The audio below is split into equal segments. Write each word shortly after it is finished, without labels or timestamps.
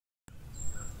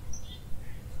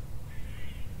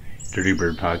Dirty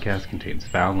Bird podcast contains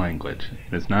foul language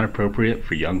and is not appropriate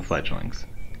for young fledglings.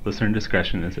 Listener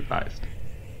discretion is advised.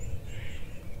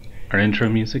 Our intro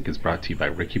music is brought to you by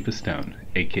Ricky Pistone,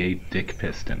 aka Dick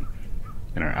Piston.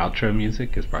 And our outro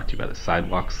music is brought to you by the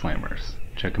Sidewalk Slammers.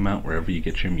 Check them out wherever you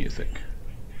get your music.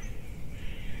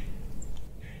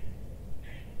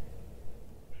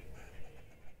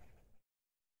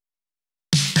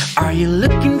 Are you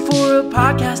looking for a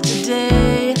podcast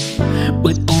today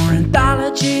with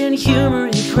ornithology and humor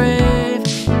you crave?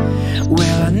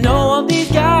 Well, I know all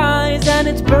these guys and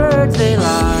it's birds they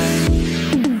like.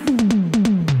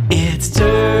 It's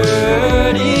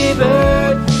Dirty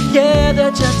Bird, yeah,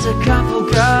 they're just a couple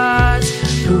guys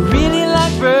who really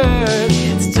like birds.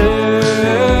 It's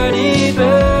Dirty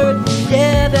Bird,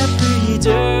 yeah, they're pretty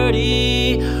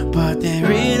dirty, but they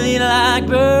really like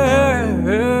birds.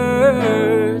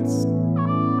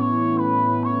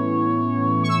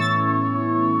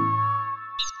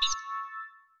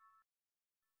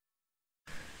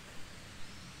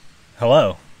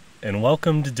 Hello, and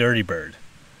welcome to Dirty Bird.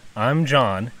 I'm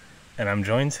John, and I'm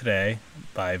joined today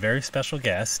by a very special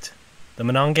guest, the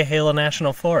Monongahela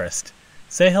National Forest.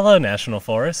 Say hello, National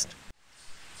Forest.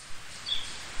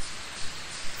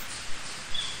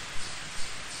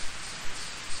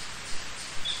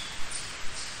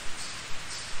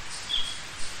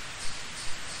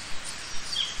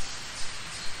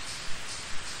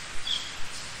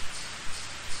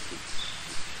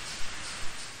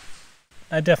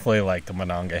 I definitely like the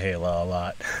Monongahela a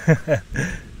lot.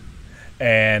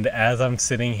 And as I'm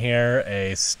sitting here,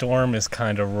 a storm is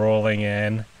kind of rolling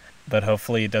in, but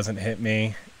hopefully it doesn't hit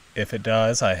me. If it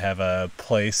does, I have a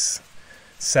place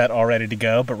set all ready to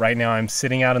go, but right now I'm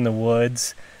sitting out in the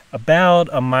woods about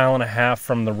 1.5 miles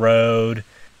from the road.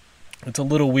 It's a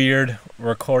little weird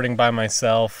recording by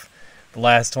myself. The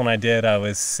last one I did, I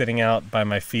was sitting out by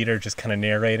my feeder just kind of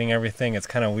narrating everything. It's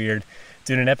kind of weird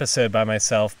doing an episode by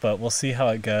myself, but we'll see how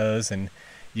it goes, and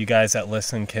you guys that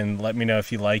listen can let me know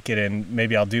if you like it, and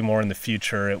maybe I'll do more in the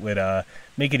future. It would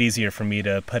make it easier for me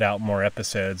to put out more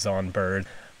episodes on bird.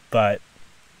 But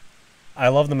I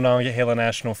love the Monongahela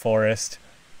National Forest.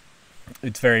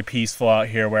 It's very peaceful out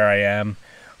here where I am.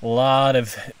 A lot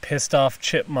of pissed off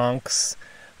chipmunks,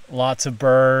 lots of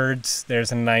birds.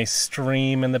 There's a nice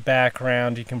stream in the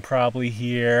background you can probably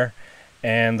hear,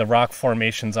 and the rock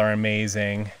formations are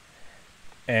amazing.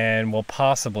 And we'll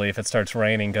possibly, if it starts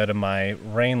raining, go to my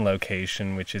rain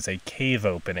location, which is a cave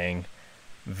opening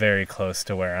very close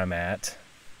to where I'm at.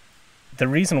 The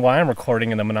reason why I'm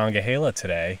recording in the Monongahela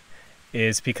today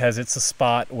is because it's a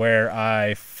spot where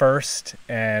I first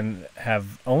and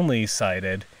have only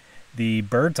sighted the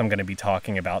birds I'm going to be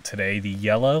talking about today, the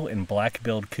yellow and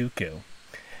black-billed cuckoo.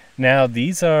 Now,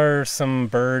 these are some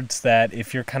birds that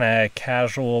if you're kind of a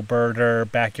casual birder,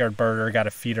 backyard birder, got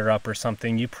a feeder up or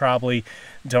something, you probably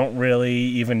don't really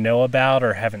even know about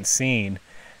or haven't seen.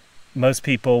 Most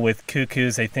people with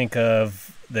cuckoos, they think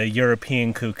of the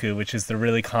European cuckoo, which is the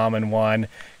really common one.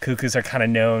 Cuckoos are kind of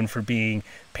known for being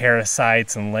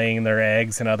parasites and laying their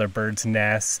eggs in other birds'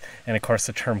 nests. And of course,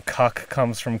 the term cuck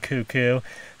comes from cuckoo.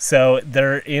 So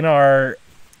they're in our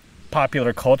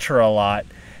popular culture a lot,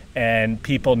 and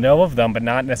people know of them, but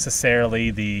not necessarily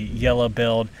the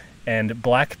yellow-billed and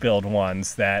black-billed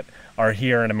ones that are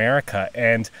here in America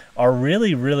and are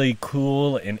really, really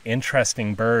cool and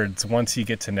interesting birds once you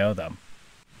get to know them.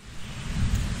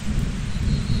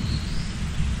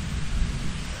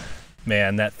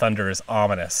 Man, that thunder is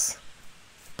ominous.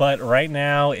 But right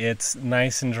now it's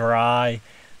nice and dry.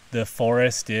 The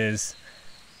forest is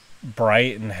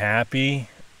bright and happy.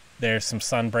 There's some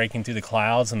sun breaking through the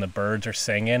clouds, and the birds are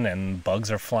singing, and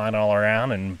bugs are flying all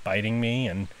around and biting me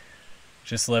and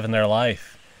just living their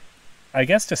life. I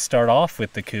guess to start off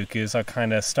with the cuckoos, I'll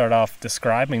kind of start off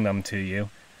describing them to you.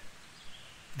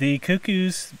 The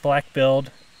cuckoos,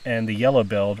 black-billed and the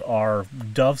yellow-billed, are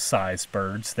dove-sized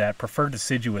birds that prefer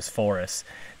deciduous forests.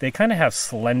 They kind of have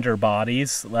slender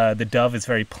bodies. The dove is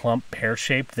very plump,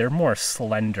 pear-shaped. They're more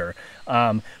slender.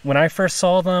 When I first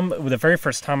saw them, the very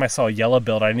first time I saw a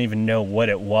yellow-billed, I didn't even know what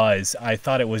it was. I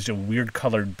thought it was a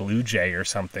weird-colored blue jay or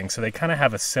something. So they kind of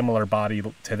have a similar body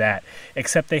to that,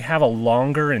 except they have a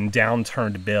longer and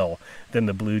downturned bill than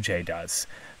the blue jay does.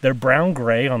 They're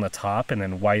brown-gray on the top and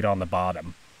then white on the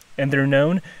bottom. And they're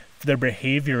known for their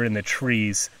behavior in the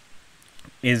trees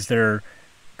is they're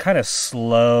kind of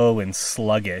slow and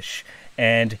sluggish,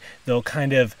 and they'll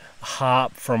kind of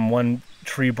hop from one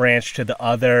tree branch to the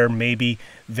other, maybe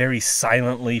very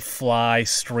silently fly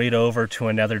straight over to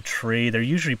another tree. They're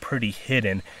usually pretty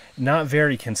hidden, not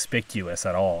very conspicuous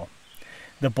at all.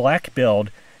 The black-billed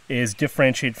is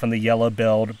differentiated from the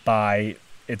yellow-billed by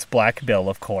its black bill,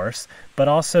 of course, but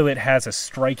also it has a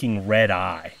striking red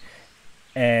eye.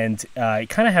 And it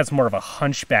kind of has more of a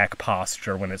hunchback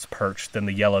posture when it's perched than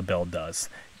the yellow-billed does.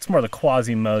 It's more the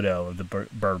Quasimodo of the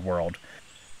bird world.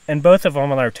 And both of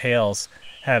them on their tails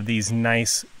have these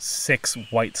nice 6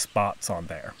 white spots on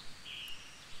there.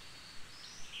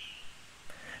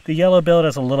 The yellow-billed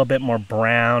has a little bit more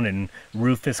brown and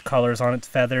rufous colors on its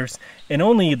feathers, and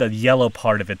only the yellow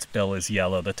part of its bill is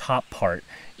yellow. The top part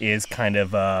is kind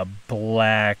of a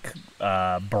black,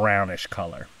 brownish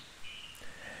color.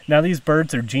 Now these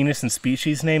birds are genus and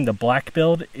species name. The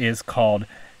black-billed is called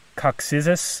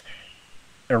Cuckoos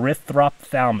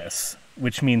erythrophthalmus,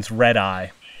 which means red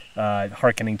eye,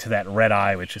 hearkening to that red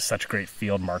eye, which is such a great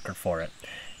field marker for it.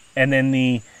 And then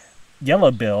the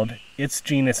yellow-billed, its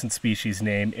genus and species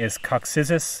name is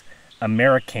Cuckoos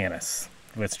americanus,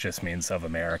 which just means of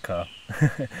America.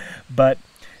 But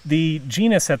the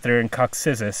genus that they're in,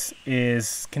 Cuckoos,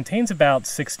 contains about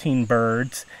 16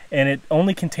 birds, and it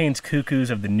only contains cuckoos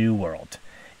of the New World.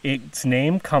 Its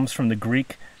name comes from the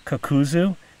Greek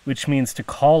kukuzu, which means to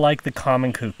call like the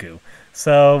common cuckoo.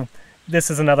 So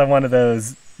this is another one of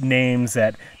those names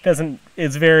that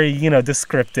is very,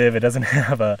 descriptive. It doesn't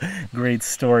have a great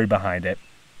story behind it.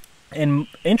 And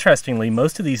interestingly,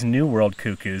 most of these New World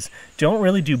cuckoos don't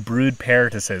really do brood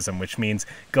parasitism, which means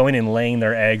going and laying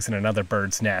their eggs in another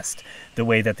bird's nest, the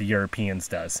way that the Europeans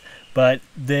does. But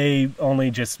they only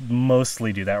just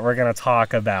mostly do that. We're going to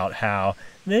talk about how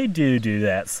they do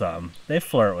that some. They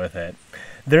flirt with it.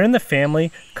 They're in the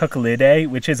family Cuckoolidae,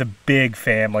 which is a big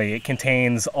family. It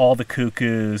contains all the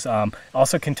cuckoos,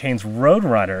 also contains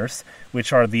roadrunners,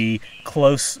 which are the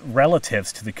close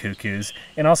relatives to the cuckoos,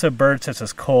 and also birds such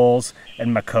as coals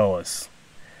and macaws.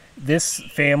 This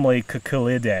family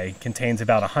Cuckoolidae contains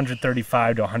about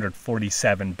 135 to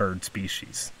 147 bird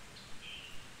species.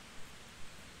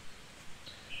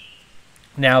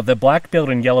 Now, the black-billed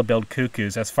and yellow-billed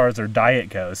cuckoos, as far as their diet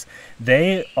goes,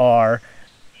 they are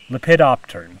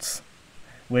lepidopterans,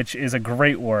 which is a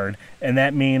great word, and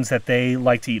that means that they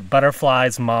like to eat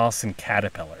butterflies, moths, and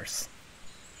caterpillars.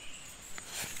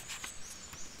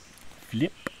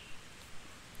 Flip.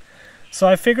 So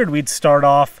I figured we'd start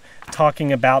off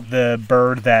talking about the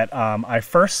bird that I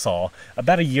first saw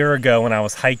about a year ago when I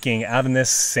was hiking out in this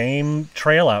same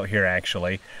trail out here,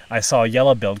 actually. I saw a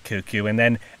yellow-billed cuckoo, and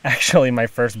then actually my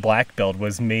first black-billed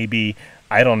was maybe,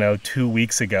 2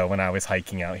 weeks ago when I was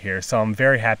hiking out here. So I'm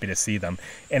very happy to see them.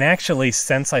 And actually,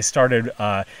 since I started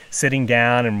sitting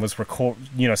down and was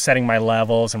setting my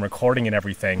levels and recording and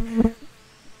everything,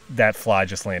 that fly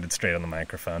just landed straight on the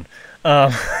microphone.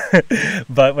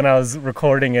 But when I was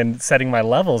recording and setting my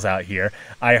levels out here,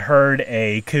 I heard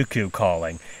a cuckoo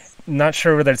calling. Not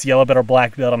sure whether it's yellow-billed or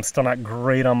black-billed. I'm still not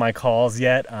great on my calls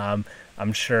yet. I'm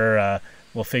sure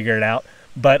we'll figure it out.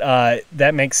 But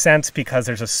that makes sense because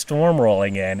there's a storm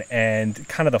rolling in, and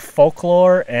kind of the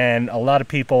folklore, and a lot of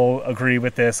people agree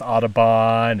with this,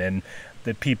 Audubon and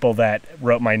the people that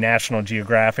wrote my National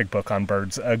Geographic book on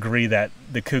birds agree that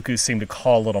the cuckoos seem to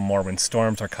call a little more when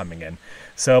storms are coming in.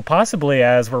 So possibly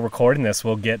as we're recording this,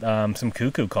 we'll get some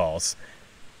cuckoo calls.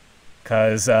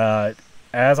 Because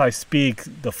as I speak,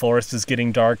 the forest is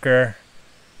getting darker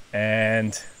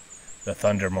and the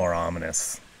thunder more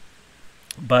ominous.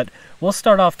 But we'll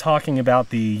start off talking about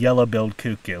the yellow-billed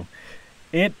cuckoo.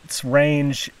 Its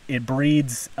range, it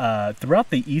breeds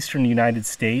throughout the eastern United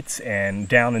States and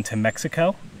down into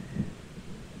Mexico.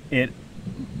 Well,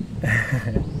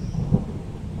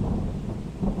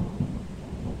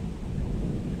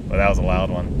 that was a loud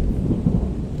one.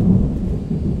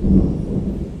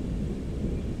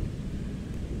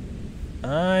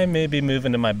 I may be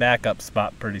moving to my backup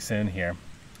spot pretty soon here.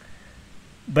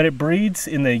 But it breeds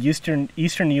in the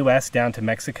eastern U.S. down to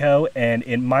Mexico, and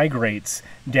it migrates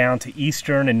down to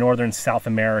eastern and northern South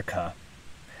America.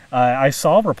 I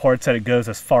saw reports that it goes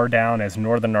as far down as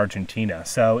northern Argentina,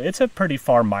 so it's a pretty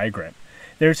far migrant.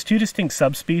 There's 2 distinct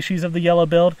subspecies of the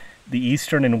yellow-billed, the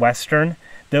eastern and western.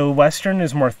 The western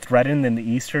is more threatened than the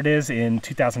eastern is. In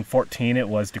 2014, it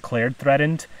was declared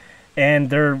threatened. And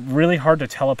they're really hard to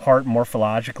tell apart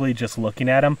morphologically just looking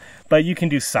at them, but you can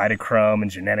do cytochrome and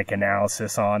genetic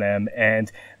analysis on them, and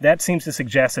that seems to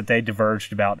suggest that they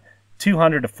diverged about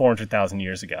 200 to 400,000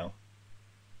 years ago.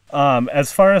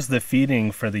 As far as the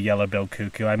feeding for the yellow-billed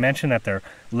cuckoo, I mentioned that they're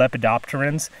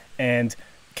lepidopterans, and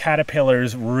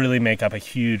caterpillars really make up a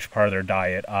huge part of their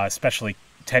diet, especially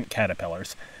tent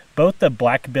caterpillars. Both the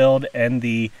black-billed and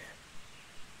the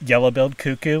yellow-billed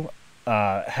cuckoo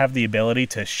have the ability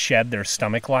to shed their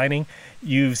stomach lining.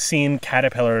 You've seen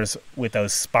caterpillars with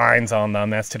those spines on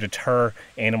them. That's to deter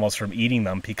animals from eating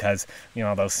them because,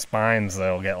 those spines,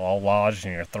 they'll get all lodged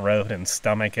in your throat and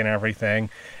stomach and everything.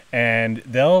 And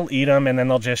they'll eat them and then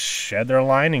they'll just shed their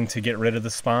lining to get rid of the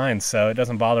spines, so it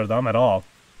doesn't bother them at all.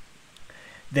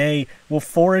 They will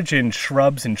forage in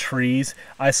shrubs and trees.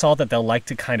 I saw that they'll like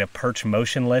to kind of perch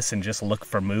motionless and just look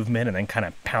for movement and then kind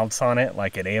of pounce on it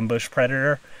like an ambush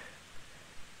predator.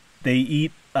 They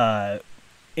eat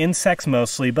insects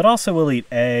mostly, but also will eat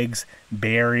eggs,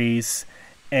 berries,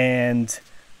 and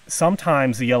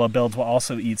sometimes the yellow-billeds will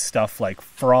also eat stuff like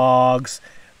frogs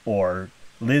or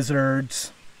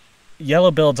lizards.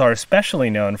 Yellow-billeds are especially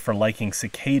known for liking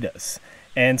cicadas.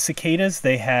 And cicadas,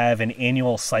 they have an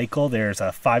annual cycle. There's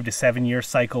a 5 to 7 year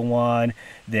cycle one.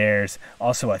 There's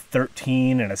also a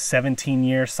 13 and a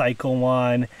 17-year cycle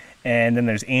one. And then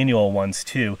there's annual ones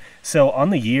too. So on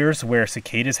the years where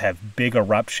cicadas have big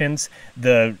eruptions,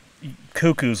 the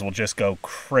cuckoos will just go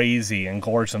crazy and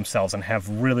gorge themselves and have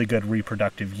really good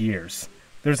reproductive years.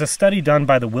 There's a study done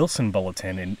by the Wilson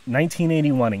Bulletin in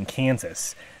 1981 in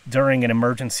Kansas during an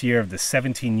emergence year of the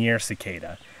 17-year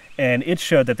cicada. And it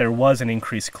showed that there was an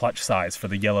increased clutch size for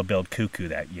the yellow-billed cuckoo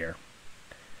that year.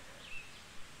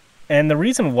 And the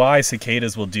reason why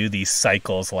cicadas will do these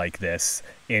cycles like this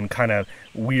in kind of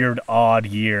weird, odd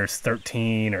years,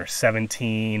 13 or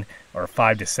 17 or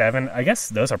 5 to 7, I guess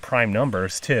those are prime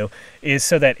numbers too, is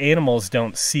so that animals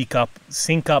don't sync up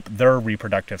their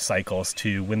reproductive cycles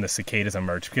to when the cicadas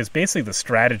emerge. Because basically the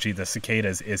strategy of the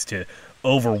cicadas is to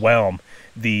overwhelm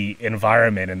the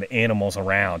environment and the animals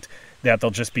around, that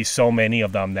there'll just be so many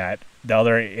of them that the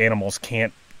other animals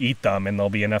can't eat them, and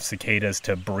there'll be enough cicadas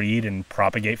to breed and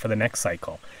propagate for the next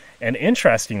cycle. And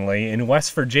interestingly, in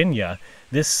West Virginia,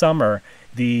 this summer,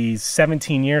 the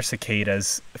 17-year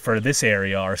cicadas for this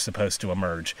area are supposed to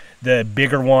emerge. The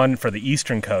bigger one for the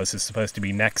eastern coast is supposed to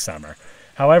be next summer.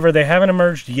 However, they haven't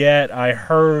emerged yet. I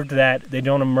heard that they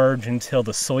don't emerge until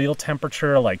the soil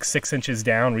temperature, like 6 inches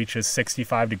down, reaches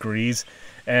 65 degrees.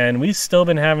 And we've still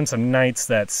been having some nights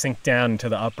that sink down into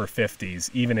the upper 50s,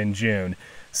 even in June.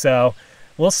 So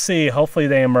we'll see. Hopefully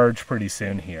they emerge pretty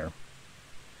soon here.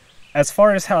 As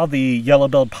far as how the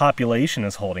yellow-billed population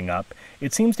is holding up,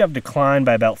 it seems to have declined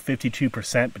by about 52%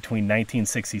 between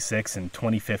 1966 and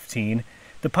 2015.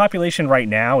 The population right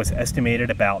now is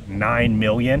estimated about 9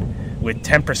 million, with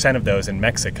 10% of those in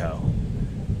Mexico.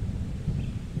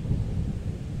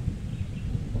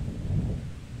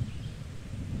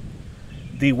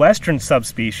 The western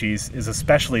subspecies is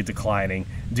especially declining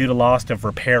due to loss of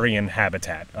riparian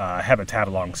habitat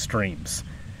along streams.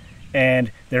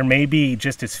 And there may be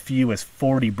just as few as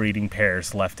 40 breeding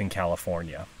pairs left in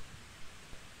California.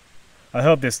 I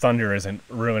hope this thunder isn't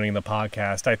ruining the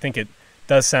podcast. I think it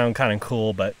does sound kind of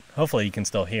cool, but hopefully you can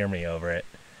still hear me over it.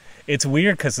 It's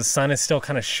weird because the sun is still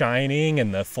kind of shining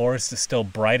and the forest is still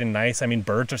bright and nice. I mean,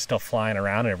 birds are still flying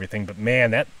around and everything, but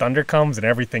man, that thunder comes and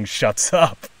everything shuts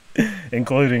up,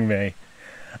 including me.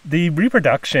 The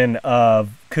reproduction of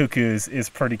cuckoos is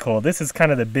pretty cool. This is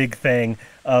kind of the big thing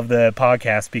of the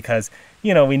podcast because,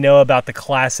 we know about the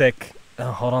classic...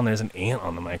 Oh, hold on, there's an ant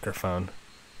on the microphone.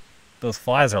 Those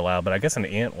flies are loud, but I guess an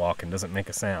ant walking doesn't make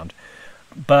a sound.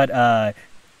 But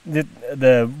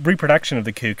the reproduction of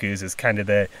the cuckoos is kind of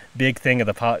the big thing of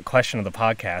the question of the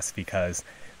podcast, because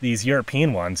these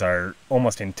European ones are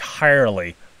almost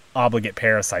entirely obligate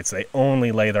parasites. They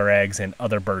only lay their eggs in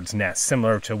other birds' nests,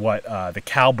 similar to what the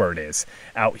cowbird is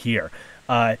out here.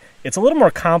 It's a little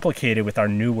more complicated with our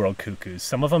New World cuckoos.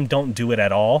 Some of them don't do it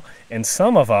at all, and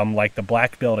some of them, like the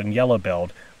black-billed and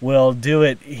yellow-billed, will do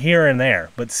it here and there,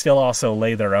 but still also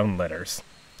lay their own litters.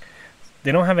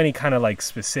 They don't have any kind of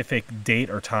specific date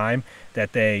or time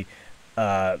that they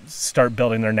start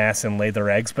building their nests and lay their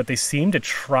eggs, but they seem to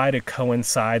try to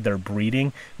coincide their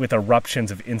breeding with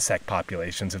eruptions of insect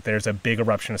populations. If there's a big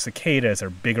eruption of cicadas or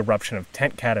big eruption of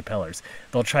tent caterpillars,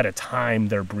 they'll try to time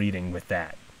their breeding with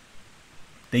that.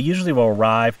 They usually will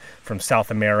arrive from South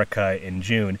America in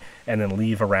June and then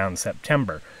leave around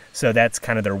September. So that's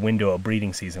kind of their window of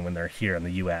breeding season when they're here in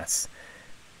the U.S.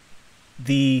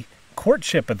 The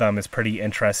courtship of them is pretty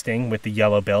interesting with the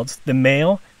yellow-billeds. The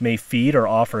male may feed or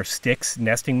offer sticks,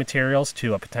 nesting materials,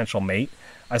 to a potential mate.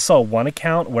 I saw one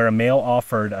account where a male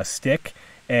offered a stick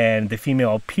and the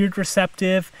female appeared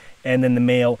receptive, and then the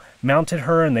male mounted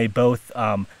her and they both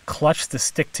clutched the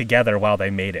stick together while they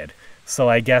mated. So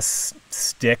I guess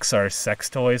sticks are sex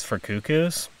toys for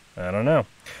cuckoos? I don't know.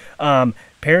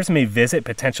 Pairs may visit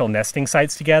potential nesting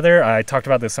sites together. I talked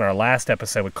about this in our last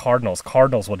episode with cardinals.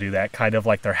 Cardinals will do that, kind of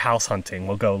like their house hunting.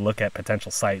 We'll go look at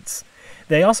potential sites.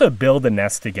 They also build a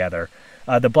nest together.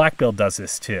 The black-billed does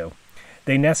this too.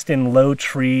 They nest in low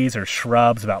trees or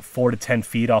shrubs about 4 to 10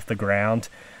 feet off the ground.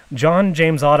 John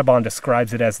James Audubon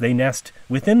describes it as they nest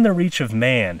within the reach of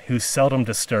man, who seldom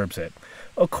disturbs it.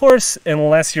 Of course,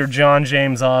 unless you're John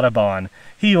James Audubon,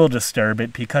 he will disturb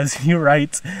it, because he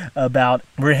writes about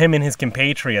where him and his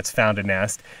compatriots found a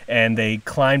nest, and they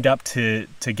climbed up to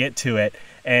get to it,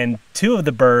 and 2 of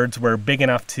the birds were big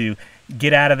enough to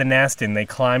get out of the nest, and they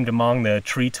climbed among the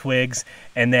tree twigs,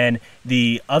 and then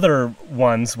the other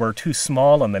ones were too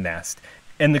small in the nest.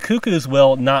 And the cuckoos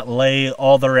will not lay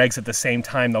all their eggs at the same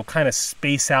time. They'll kind of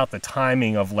space out the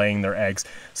timing of laying their eggs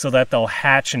so that they'll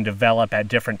hatch and develop at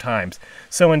different times.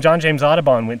 So when John James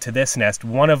Audubon went to this nest,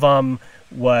 one of them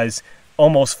was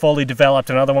almost fully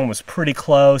developed, another one was pretty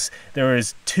close. There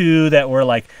was 2 that were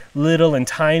like little and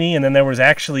tiny, and then there was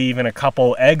actually even a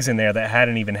couple eggs in there that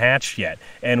hadn't even hatched yet,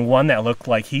 and one that looked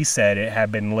like he said it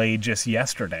had been laid just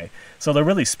yesterday. So they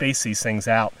really space these things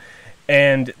out.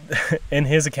 And in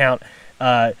his account,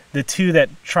 the 2 that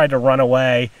tried to run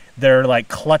away, they're like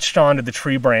clutched onto the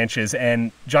tree branches,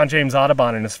 and John James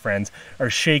Audubon and his friends are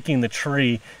shaking the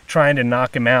tree trying to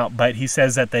knock him out, but he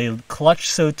says that they clutched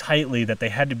so tightly that they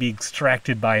had to be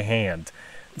extracted by hand.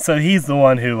 So he's the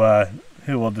one who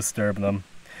will disturb them.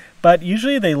 But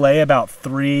usually they lay about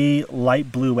 3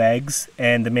 light blue eggs,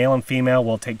 and the male and female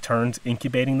will take turns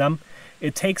incubating them.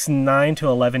 It takes 9 to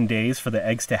 11 days for the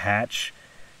eggs to hatch.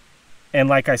 And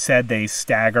like I said, they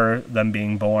stagger them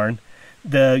being born.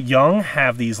 The young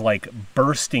have these like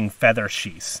bursting feather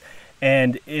sheaths,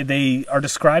 and they are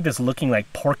described as looking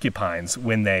like porcupines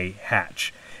when they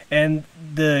hatch. And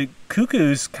the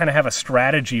cuckoos kind of have a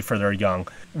strategy for their young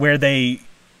where they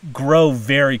grow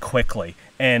very quickly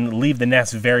and leave the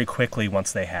nest very quickly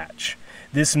once they hatch.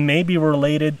 This may be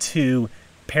related to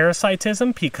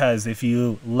parasitism, because if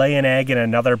you lay an egg in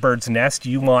another bird's nest,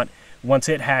 once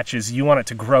it hatches, you want it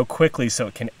to grow quickly so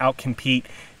it can outcompete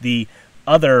the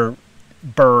other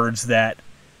birds that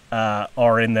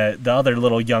are in the other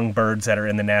little young birds that are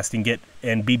in the nest,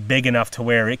 and be big enough to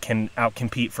where it can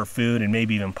outcompete for food and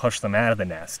maybe even push them out of the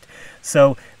nest.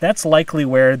 So that's likely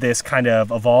where this kind of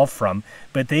evolved from.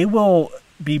 But they will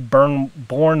be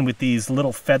born with these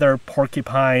little feather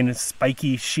porcupine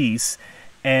spiky sheaths,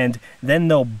 and then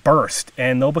they'll burst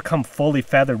and they'll become fully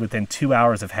feathered within 2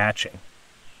 hours of hatching.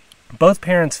 Both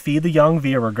parents feed the young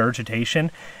via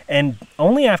regurgitation, and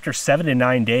only after 7 to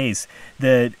 9 days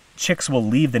the chicks will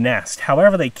leave the nest.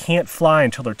 However, they can't fly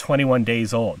until they're 21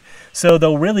 days old. So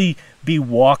they'll really be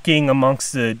walking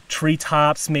amongst the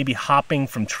treetops, maybe hopping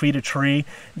from tree to tree.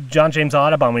 John James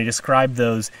Audubon, when he described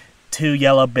those 2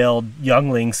 yellow-billed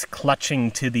younglings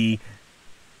clutching to the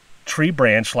tree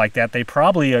branch like that, they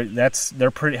probably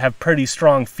have pretty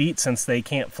strong feet, since they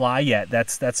can't fly yet.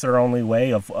 That's their only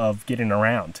way of getting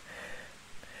around.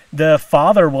 The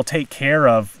father will take care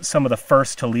of some of the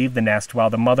first to leave the nest, while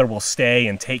the mother will stay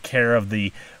and take care of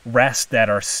the rest that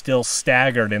are still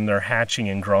staggered in their hatching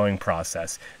and growing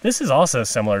process. This is also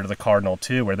similar to the cardinal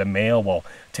too, where the male will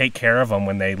take care of them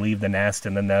when they leave the nest,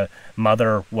 and then the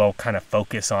mother will kind of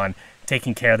focus on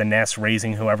taking care of the nest,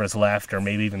 raising whoever's left, or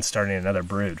maybe even starting another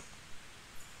brood.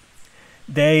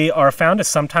 They are found to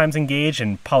sometimes engage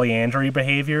in polyandry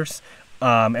behaviors,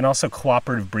 and also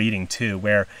cooperative breeding too,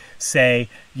 where, say,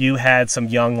 you had some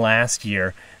young last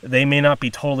year, they may not be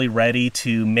totally ready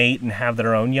to mate and have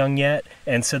their own young yet,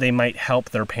 and so they might help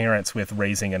their parents with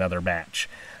raising another batch.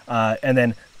 And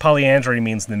then polyandry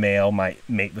means the male might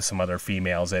mate with some other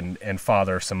females and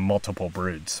father some multiple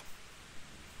broods.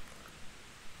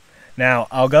 Now,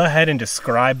 I'll go ahead and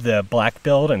describe the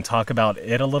black-billed and talk about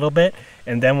it a little bit,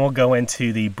 and then we'll go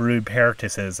into the brood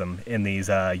parasitism in these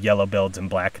yellow-billeds and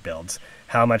black-billeds.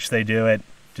 How much they do it,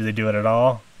 do they do it at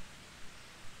all?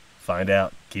 Find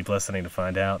out. Keep listening to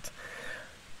find out.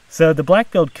 So the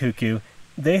black-billed cuckoo,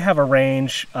 they have a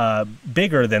range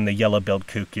bigger than the yellow-billed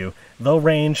cuckoo. They'll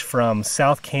range from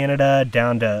South Canada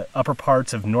down to upper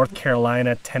parts of North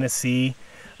Carolina, Tennessee.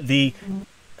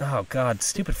 Oh God,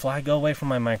 stupid fly, go away from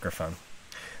my microphone.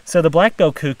 So the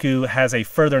black-billed cuckoo has a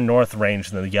further north range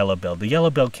than the yellow-billed. The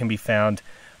yellow-billed can be found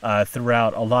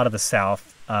throughout a lot of the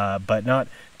south, but not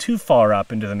too far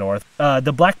up into the north.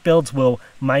 The black-bills will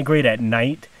migrate at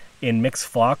night in mixed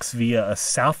flocks via a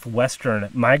southwestern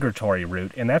migratory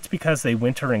route, and that's because they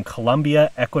winter in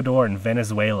Colombia, Ecuador, and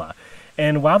Venezuela.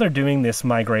 And while they're doing this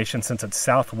migration, since it's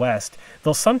southwest,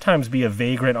 they'll sometimes be a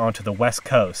vagrant onto the west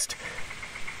coast.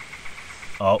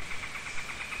 Oh,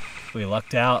 we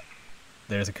lucked out.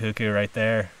 There's a cuckoo right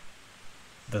there.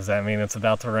 Does that mean it's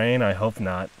about to rain? I hope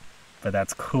not. But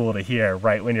that's cool to hear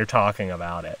right when you're talking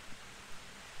about it.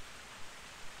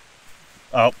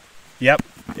 Oh, Yep,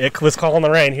 it was calling the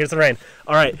rain. Here's the rain.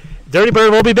 All right, Dirty Bird,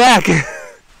 we'll be back.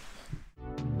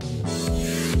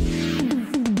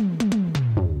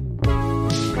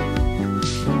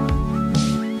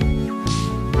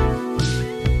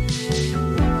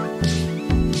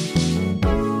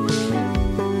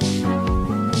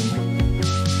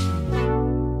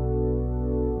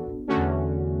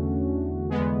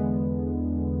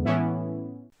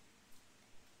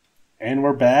 And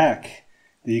we're back.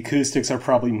 The acoustics are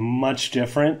probably much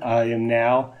different. I am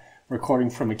now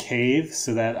recording from a cave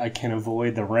so that I can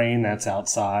avoid the rain that's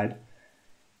outside.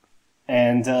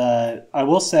 And I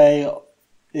will say,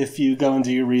 if you go and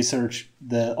do your research,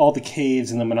 all the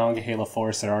caves in the Monongahela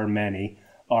Forest, there are many,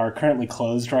 are currently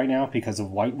closed right now because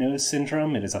of white nose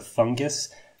syndrome. It is a fungus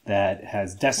that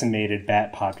has decimated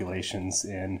bat populations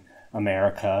in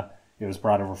America. It was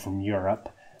brought over from Europe.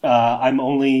 I'm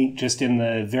only just in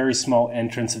the very small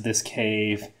entrance of this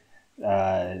cave.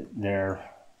 There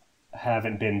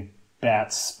haven't been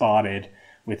bats spotted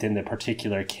within the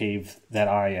particular cave that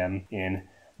I am in.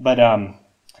 But,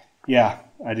 yeah,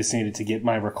 I just needed to get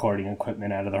my recording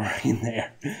equipment out of the rain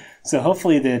there. So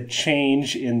hopefully the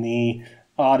change in the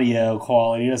audio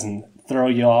quality doesn't throw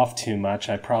you off too much.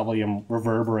 I probably am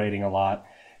reverberating a lot.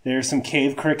 There's some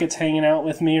cave crickets hanging out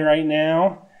with me right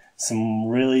now. Some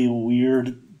really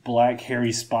weird black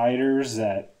hairy spiders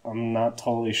that I'm not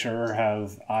totally sure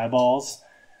have eyeballs.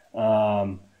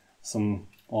 Some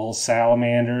little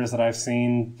salamanders that I've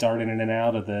seen darting in and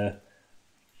out of the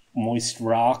moist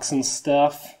rocks and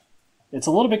stuff. It's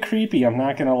a little bit creepy, I'm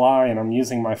not going to lie, and I'm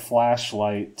using my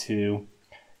flashlight to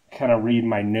kind of read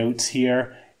my notes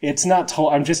here. It's not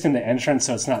I'm just in the entrance,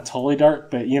 so it's not totally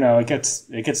dark, but, you know, it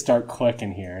gets dark quick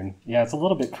in here, and yeah, it's a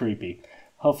little bit creepy.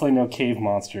 Hopefully no cave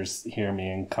monsters hear me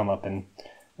and come up and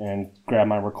grab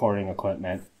my recording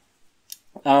equipment.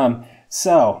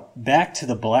 So, back to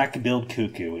the black-billed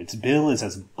cuckoo. Its bill is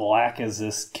as black as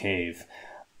this cave.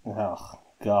 Oh,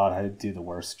 God, I do the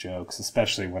worst jokes,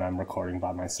 especially when I'm recording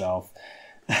by myself.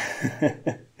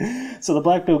 So the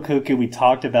black-billed cuckoo, we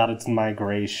talked about its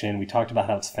migration. We talked about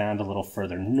how it's found a little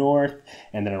further north,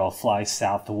 and then it'll fly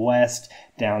southwest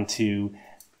down to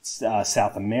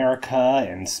South America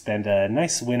and spend a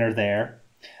nice winter there.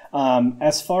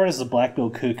 As far as the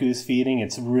black-billed cuckoo's feeding,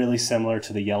 it's really similar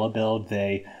to the yellow-billed.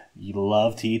 They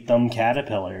love to eat them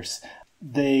caterpillars.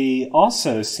 They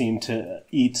also seem to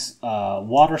eat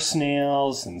water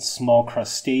snails and small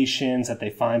crustaceans that they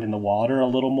find in the water a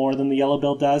little more than the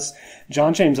yellow-billed does.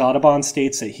 John James Audubon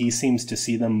states that he seems to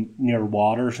see them near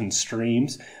waters and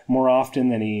streams more often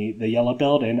than the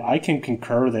yellow-billed, and I can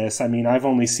concur this. I mean, I've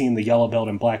only seen the yellow-billed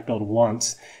and black-billed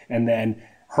once, and then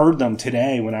heard them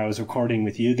today when I was recording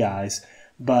with you guys,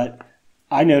 but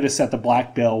I noticed that the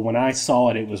black-bill, when I saw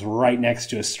it, it was right next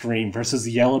to a stream, versus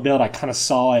the yellow-billed, I kind of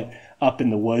saw it up in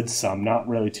the woods some, not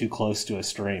really too close to a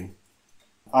stream.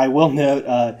 I will note,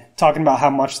 talking about how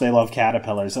much they love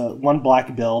caterpillars, one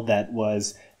black-billed that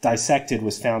was dissected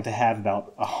was found to have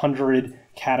about 100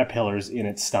 caterpillars in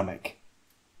its stomach.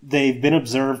 They've been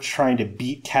observed trying to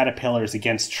beat caterpillars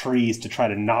against trees to try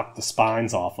to knock the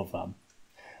spines off of them.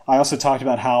 I also talked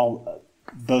about how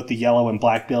both the yellow and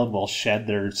black-billed will shed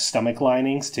their stomach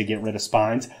linings to get rid of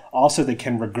spines. Also, they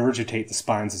can regurgitate the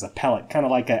spines as a pellet, kind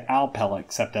of like an owl pellet,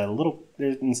 except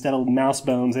instead of mouse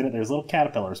bones in it, there's little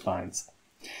caterpillar spines.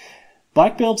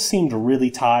 Black-billed seemed really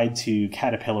tied to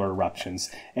caterpillar eruptions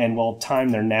and will time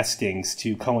their nestings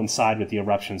to coincide with the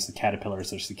eruptions of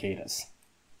caterpillars or cicadas.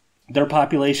 Their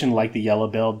population, like the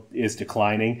yellow-billed, is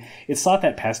declining. It's thought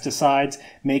that pesticides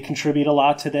may contribute a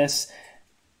lot to this.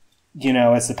 You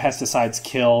know, as the pesticides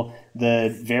kill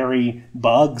the very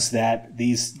bugs that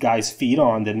these guys feed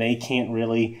on, then they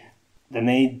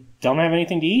don't have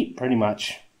anything to eat, pretty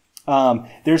much.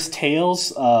 There's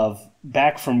tales of,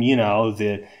 back from, you know,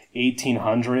 the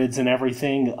 1800s and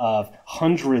everything, of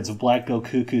hundreds of black-billed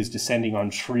cuckoos descending on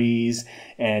trees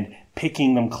and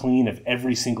picking them clean of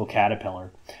every single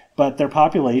caterpillar. But their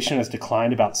population has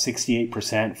declined about 68%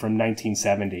 from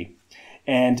 1970.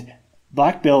 And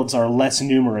black-bills are less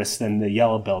numerous than the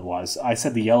yellow-billed was. I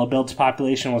said the yellow-billed's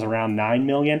population was around 9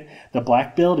 million. The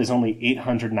black-billed is only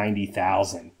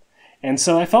 890,000. And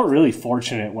so I felt really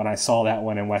fortunate when I saw that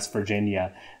one in West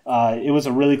Virginia. It was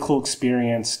a really cool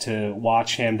experience to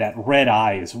watch him. That red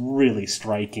eye is really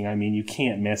striking. I mean, you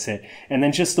can't miss it. And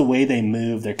then just the way they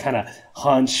move, they're kind of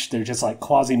hunched. They're just like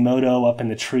Quasimodo up in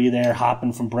the tree there,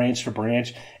 hopping from branch to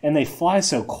branch. And they fly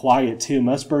so quiet, too.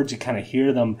 Most birds, you kind of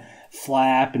hear them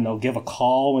flap, and they'll give a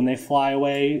call when they fly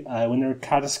away, when they're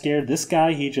kind of scared. This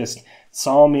guy, he just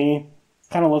saw me,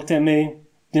 kind of looked at me,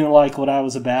 didn't like what I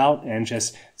was about, and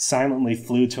just silently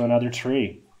flew to another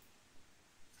tree.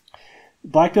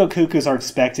 Black-billed cuckoos are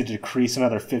expected to decrease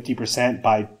another 50%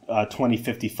 by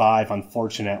 2055,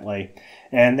 unfortunately.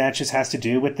 And that just has to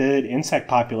do with the insect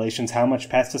populations, how much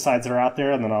pesticides are out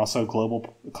there, and then also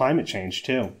global climate change,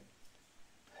 too.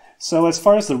 So as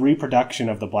far as the reproduction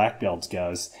of the black-bills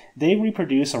goes, they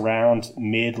reproduce around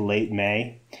mid-late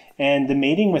May. And the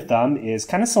mating with them is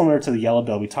kind of similar to the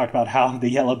yellow-billed. We talked about how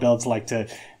the yellow-bills like to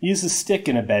use a stick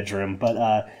in a bedroom,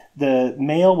 but the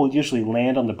male will usually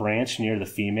land on the branch near the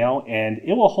female, and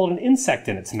it will hold an insect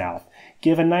in its mouth,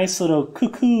 give a nice little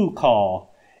cuckoo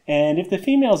call. And if the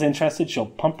female's interested, she'll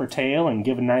pump her tail and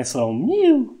give a nice little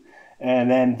mew.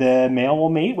 And then the male will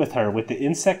mate with her with the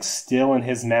insect still in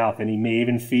his mouth, and he may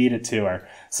even feed it to her.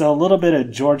 So a little bit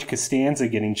of George Costanza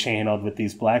getting channeled with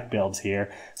these black-bills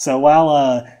here. So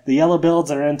while the yellow-bills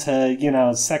are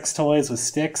into, sex toys with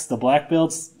sticks, the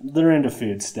black-bills, they're into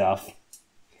food stuff.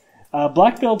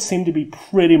 Black-bills seem to be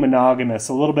pretty monogamous,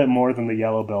 a little bit more than the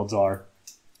yellow-bills are.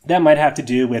 That might have to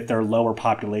do with their lower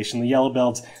population. The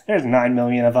yellow-bills, there's 9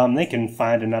 million of them. They can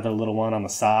find another little one on the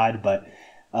side, but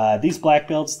these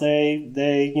black-bills,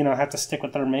 they have to stick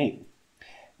with their mate.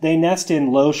 They nest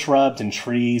in low shrubs and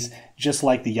trees, just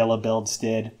like the yellow-bills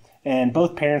did, and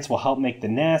both parents will help make the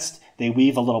nest. They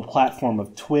weave a little platform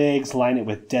of twigs, line it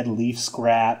with dead leaf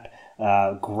scrap,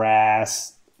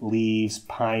 grass, leaves,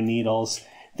 pine needles.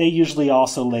 They usually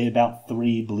also lay about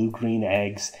 3 blue-green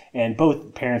eggs, and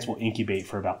both parents will incubate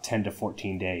for about 10 to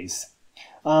 14 days.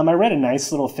 I read a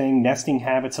nice little thing, Nesting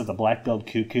Habits of the Black-Billed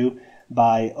Cuckoo,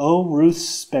 by O. Ruth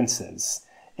Spences,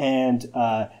 and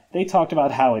they talked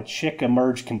about how a chick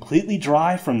emerged completely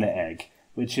dry from the egg,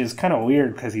 which is kind of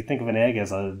weird because you think of an egg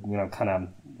as a kind of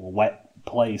wet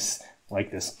place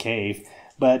like this cave,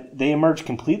 but they emerged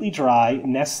completely dry.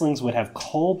 Nestlings would have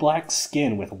coal-black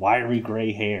skin with wiry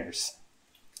gray hairs.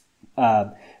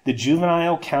 The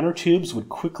juvenile counter tubes would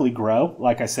quickly grow.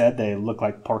 Like I said, they look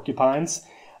like porcupines,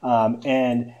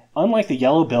 and unlike the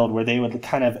yellow-billed, where they would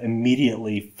kind of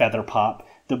immediately feather pop,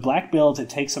 the black-billed, it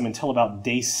takes them until about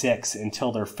day 6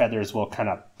 until their feathers will kind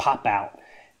of pop out.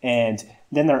 And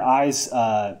then their eyes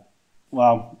open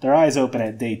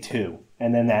at day 2.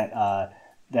 And then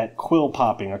that quill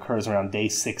popping occurs around day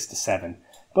 6 to 7.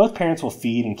 Both parents will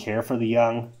feed and care for the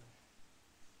young.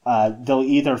 They'll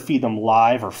either feed them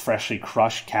live or freshly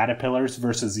crushed caterpillars,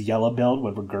 versus the yellow-billed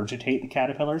would regurgitate the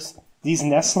caterpillars. These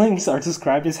nestlings are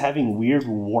described as having weird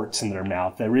warts in their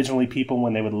mouth. Originally, people,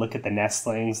 when they would look at the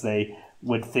nestlings, they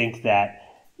would think that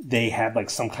they had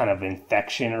like some kind of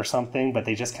infection or something, but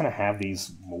they just kind of have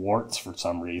these warts for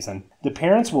some reason. The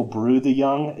parents will brood the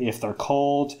young if they're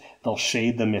cold. They'll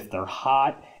shade them if they're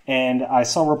hot. And I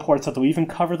saw reports that they'll even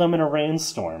cover them in a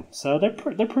rainstorm. So they're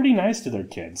pretty nice to their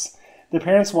kids. The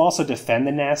parents will also defend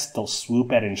the nest. They'll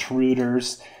swoop at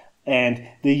intruders. And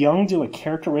the young do a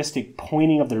characteristic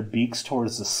pointing of their beaks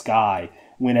towards the sky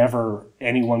whenever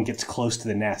anyone gets close to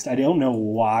the nest. I don't know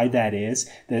why that is.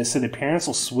 So the parents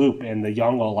will swoop and the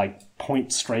young will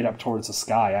point straight up towards the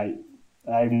sky.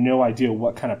 I have no idea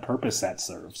what kind of purpose that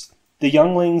serves. The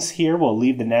younglings here will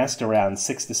leave the nest around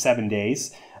 6 to 7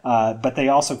 days, but they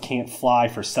also can't fly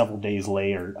for several days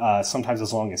later, sometimes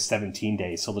as long as 17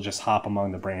 days, so they'll just hop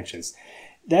among the branches.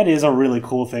 That is a really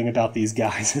cool thing about these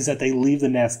guys, is that they leave the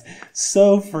nest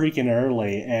so freaking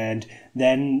early, and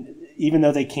then even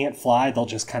though they can't fly, they'll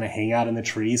just kind of hang out in the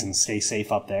trees and stay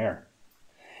safe up there.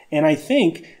 And I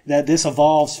think that this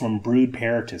evolves from brood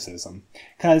parasitism,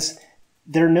 because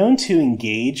they're known to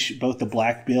engage both the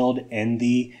black-billed and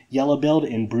the yellow-billed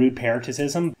in brood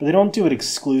parasitism, but they don't do it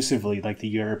exclusively like the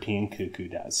European cuckoo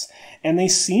does. And they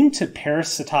seem to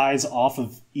parasitize off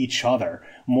of each other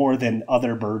more than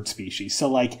other bird species.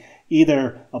 So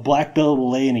either a black-billed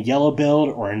will lay in a yellow-billed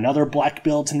or another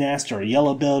black-billed nest, or a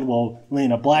yellow-billed will lay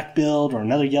in a black-billed or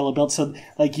another yellow-billed. So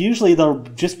usually they'll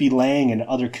just be laying in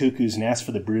other cuckoos' nests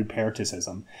for the brood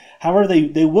parasitism. However,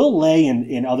 they will lay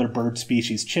in other bird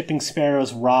species, chipping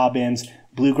sparrows, robins,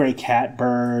 blue-gray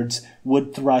catbirds,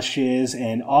 wood thrushes,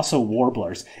 and also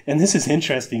warblers. And this is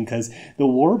interesting because the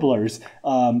warblers,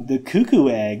 the cuckoo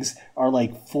eggs are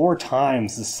 4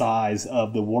 times the size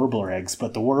of the warbler eggs,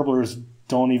 but the warblers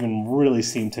don't even really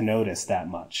seem to notice that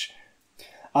much.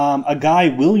 A guy,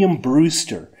 William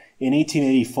Brewster, in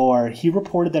 1884, he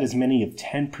reported that as many of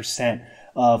 10%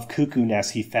 of cuckoo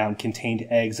nests he found contained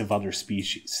eggs of other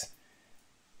species.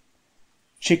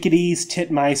 Chickadees,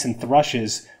 titmice, and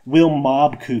thrushes will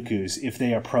mob cuckoos if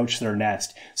they approach their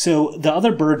nest. So the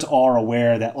other birds are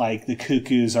aware that the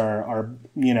cuckoos are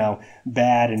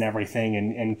bad and everything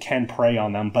and can prey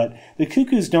on them, but the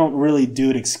cuckoos don't really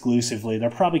do it exclusively. They're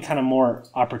probably kind of more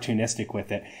opportunistic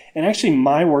with it. And actually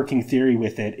my working theory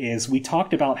with it is we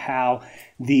talked about how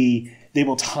the they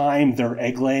will time their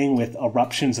egg laying with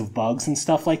eruptions of bugs and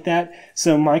stuff like that.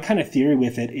 So my kind of theory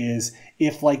with it is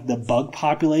if like the bug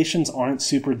populations aren't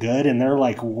super good and they're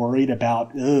like worried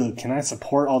about, can I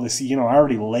support all this? I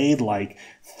already laid like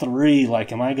 3,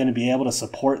 like, am I going to be able to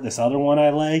support this other one I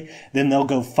lay? Then they'll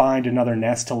go find another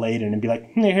nest to lay it in and be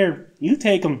like, here, you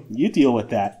take them, you deal with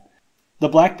that. The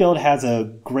black-billed has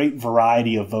a great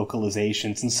variety of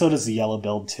vocalizations, and so does the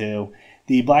yellow-billed too.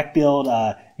 The black-billed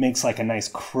makes like a nice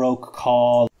croak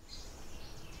call,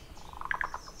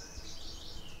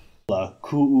 a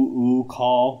coo-oo-oo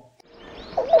call.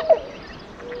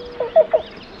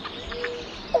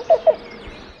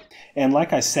 And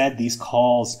like I said, these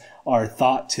calls are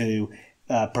thought to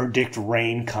predict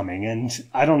rain coming. And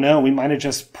I don't know, we might have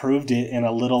just proved it in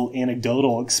a little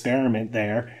anecdotal experiment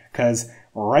there, because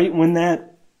right when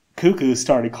that cuckoo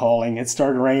started calling, it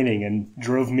started raining and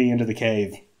drove me into the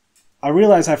cave. I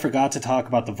realize I forgot to talk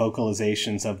about the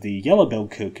vocalizations of the yellow-billed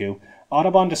cuckoo.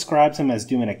 Audubon describes him as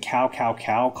doing a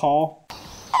cow-cow-cow call.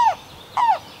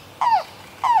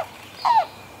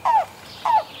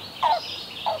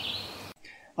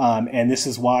 And this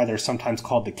is why they're sometimes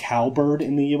called the cowbird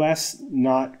in the U.S.,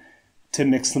 not to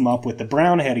mix them up with the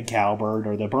brown-headed cowbird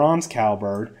or the bronze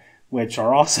cowbird, which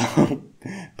are also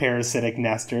parasitic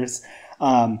nesters.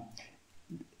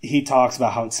 He talks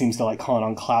about how it seems to like calling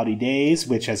on cloudy days,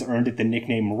 which has earned it the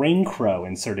nickname rain crow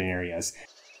in certain areas.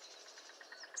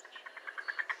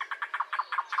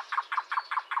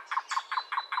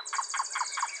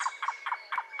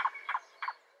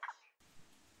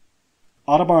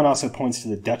 Audubon also points to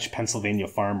the Dutch Pennsylvania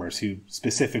farmers who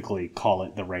specifically call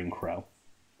it the rain crow.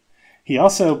 He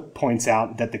also points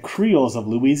out that the Creoles of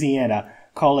Louisiana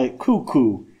call it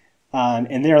cuckoo,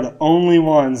 and they're the only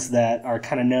ones that are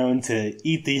kind of known to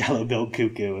eat the yellow-billed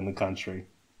cuckoo in the country.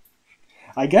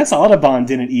 I guess Audubon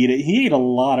didn't eat it. He ate a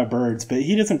lot of birds, but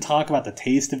he doesn't talk about the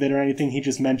taste of it or anything. He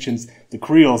just mentions the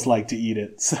Creoles like to eat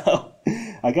it, so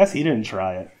I guess he didn't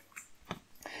try it.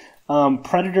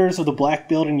 Predators of the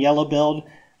black-billed and yellow-billed,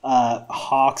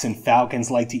 hawks and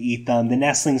falcons like to eat them. The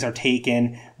nestlings are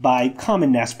taken by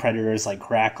common nest predators like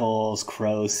grackles,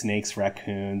 crows, snakes,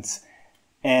 raccoons.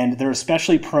 And they're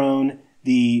especially prone,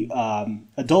 the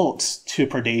adults, to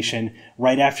predation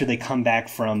right after they come back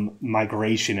from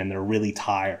migration and they're really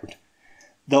tired.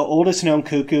 The oldest known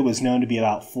cuckoo was known to be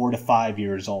about 4 to 5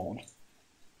 years old.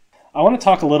 I want to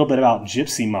talk a little bit about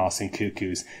gypsy moths and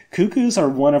cuckoos. Cuckoos are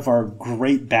one of our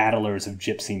great battlers of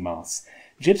gypsy moths.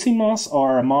 Gypsy moths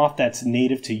are a moth that's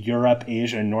native to Europe,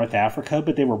 Asia, and North Africa,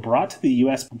 but they were brought to the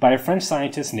U.S. by a French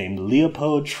scientist named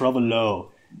Léopold Trouvelot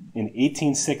in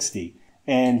 1860.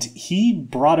 And he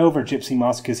brought over gypsy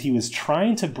moths because he was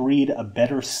trying to breed a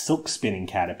better silk spinning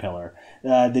caterpillar.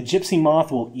 The gypsy moth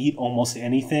will eat almost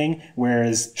anything,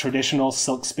 whereas traditional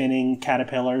silk spinning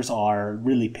caterpillars are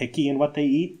really picky in what they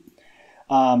eat.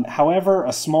 However,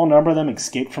 a small number of them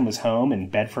escaped from his home in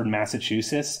Bedford,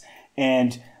 Massachusetts,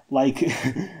 and like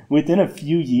within a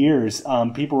few years,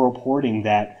 people were reporting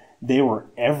that they were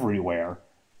everywhere.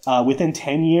 Within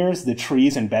 10 years, the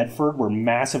trees in Bedford were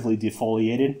massively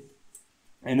defoliated,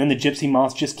 and then the gypsy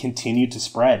moths just continued to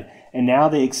spread. And now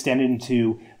they extended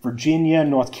into Virginia,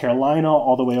 North Carolina,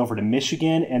 all the way over to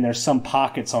Michigan, and there's some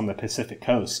pockets on the Pacific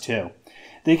coast too.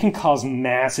 They can cause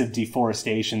massive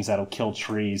deforestations that'll kill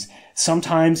trees.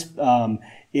 Sometimes,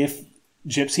 if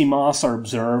gypsy moths are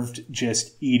observed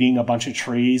just eating a bunch of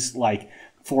trees, like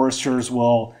foresters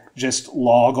will just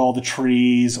log all the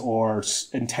trees or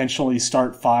intentionally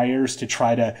start fires to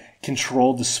try to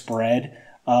control the spread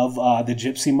of the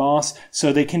gypsy moths.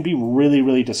 So they can be really,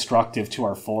 really destructive to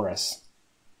our forests.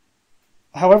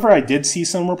 However, I did see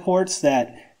some reports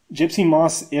that gypsy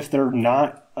moths, if they're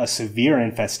not a severe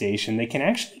infestation, they can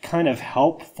actually kind of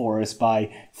help forests by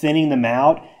thinning them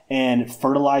out and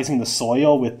fertilizing the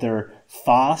soil with their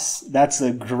FASS. That's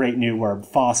a great new word,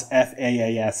 FASS,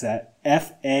 F-A-S-S.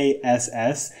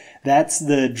 That's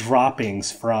the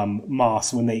droppings from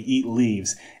moths when they eat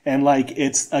leaves. And like,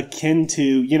 it's akin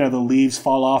to, the leaves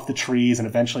fall off the trees and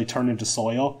eventually turn into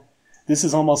soil. This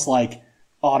is almost like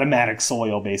automatic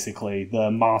soil, basically, the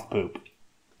moth poop.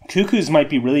 Cuckoos might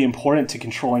be really important to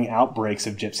controlling outbreaks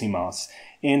of gypsy moths.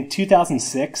 In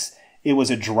 2006, it was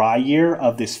a dry year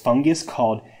of this fungus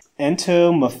called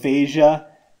Entomophaga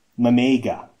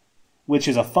mamaga, which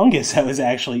is a fungus that was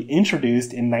actually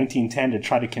introduced in 1910 to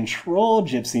try to control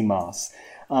gypsy moths.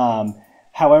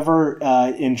 However,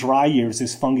 in dry years,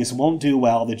 this fungus won't do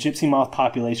well. The gypsy moth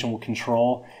population will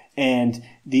control, and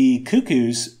the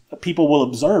cuckoos, people will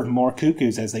observe more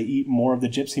cuckoos as they eat more of the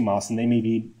gypsy moths, and they may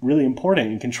be really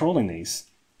important in controlling these.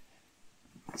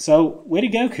 So, way to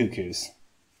go, cuckoos.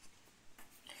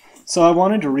 So I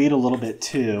wanted to read a little bit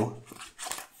too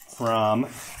from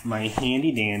my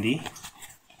handy dandy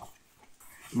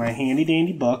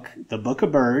book, The Book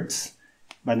of Birds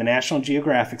by the National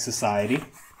Geographic Society.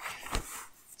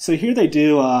 So here they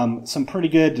do some pretty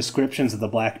good descriptions of the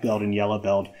black-billed and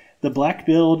yellow-billed. The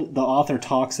black-billed, the author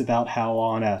talks about how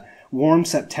on a warm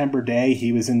September day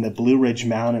he was in the Blue Ridge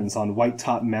Mountains on White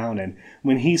Top Mountain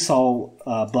when he saw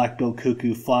black-billed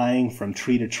cuckoo flying from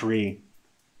tree to tree.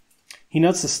 He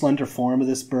notes the slender form of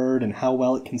this bird and how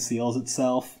well it conceals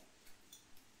itself.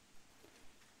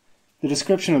 The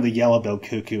description of the yellow-billed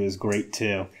cuckoo is great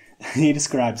too. He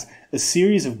describes a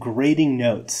series of grating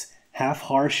notes, half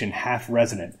harsh and half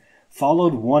resonant,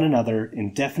 followed one another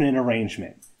in definite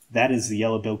arrangement. That is the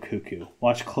yellow-billed cuckoo.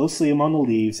 Watch closely among the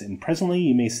leaves, and presently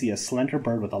you may see a slender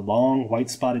bird with a long,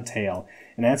 white-spotted tail,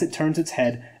 and as it turns its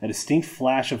head, a distinct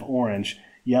flash of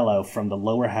orange-yellow from the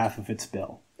lower half of its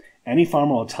bill. Any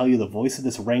farmer will tell you the voice of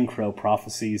this rain crow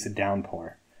prophesies a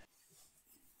downpour.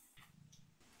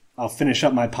 I'll finish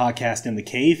up my podcast in the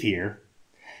cave here,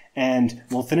 and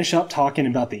we'll finish up talking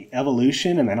about the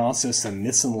evolution and then also some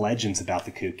myths and legends about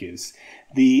the cuckoos.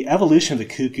 The evolution of the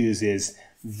cuckoos is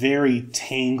very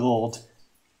tangled.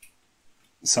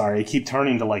 Sorry, I keep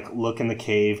turning to look in the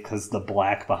cave because the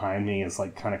black behind me is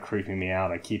kind of creeping me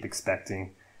out. I keep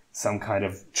expecting some kind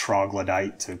of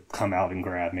troglodyte to come out and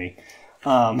grab me.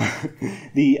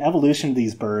 The evolution of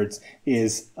these birds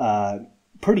is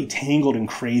pretty tangled and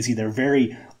crazy. They're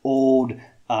very old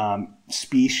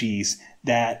species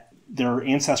that their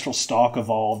ancestral stock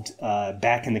evolved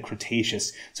back in the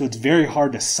Cretaceous, so it's very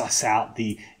hard to suss out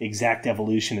the exact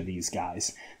evolution of these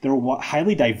guys. They're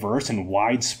highly diverse and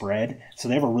widespread, so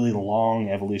they have a really long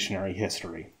evolutionary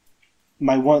history.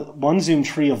 My one zoom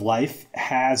tree of life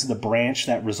has the branch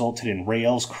that resulted in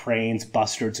rails, cranes,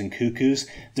 bustards, and cuckoos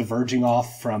diverging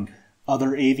off from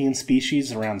other avian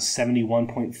species around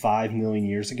 71.5 million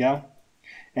years ago,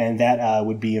 and that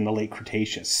would be in the late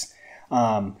Cretaceous.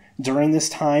 During this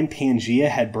time, Pangea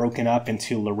had broken up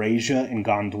into Laurasia and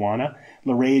Gondwana.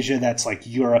 Laurasia, that's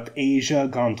Europe, Asia.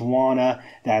 Gondwana,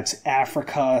 that's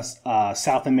Africa,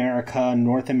 South America,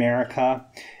 North America.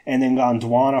 And then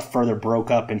Gondwana further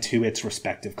broke up into its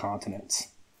respective continents.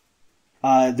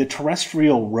 The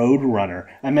terrestrial roadrunner.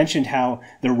 I mentioned how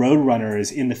the roadrunner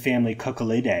is in the family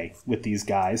Cuckoolidae with these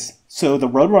guys. So the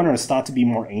roadrunner is thought to be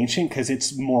more ancient because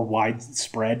it's more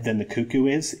widespread than the cuckoo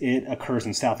is. It occurs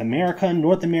in South America,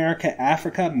 North America,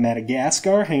 Africa,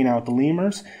 Madagascar, hanging out with the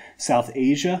lemurs, South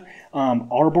Asia.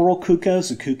 Arboreal cuckoos,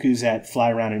 the cuckoos that fly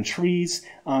around in trees,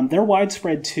 they're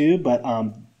widespread too, but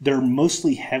they're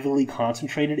mostly heavily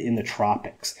concentrated in the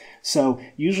tropics. So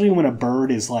usually when a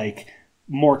bird is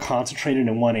more concentrated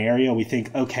in one area, we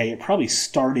think, okay, it probably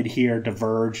started here,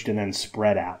 diverged, and then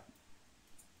spread out.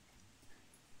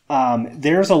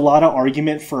 There's a lot of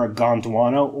argument for a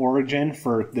Gondwana origin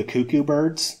for the cuckoo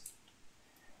birds.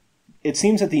 It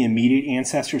seems that the immediate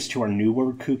ancestors to our New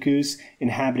World cuckoos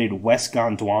inhabited West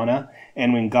Gondwana,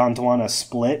 and when Gondwana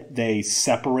split, they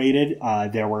separated.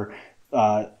 There were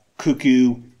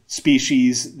cuckoo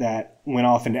species that went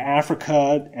off into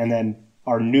Africa, and then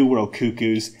our New World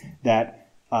cuckoos that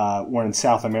were in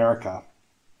South America.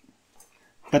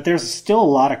 But there's still a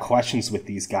lot of questions with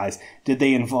these guys. Did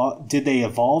they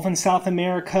evolve in South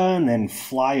America and then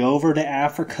fly over to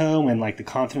Africa when the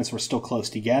continents were still close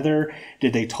together?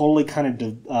 Did they totally kind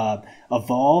of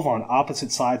evolve on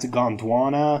opposite sides of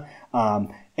Gondwana?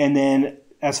 And then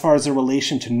as far as their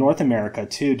relation to North America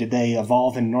too, did they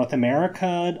evolve in North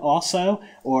America also?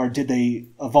 Or did they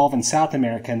evolve in South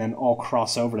America and then all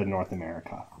cross over to North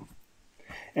America?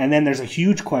 And then there's a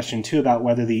huge question, too, about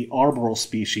whether the arboreal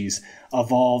species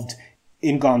evolved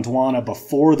in Gondwana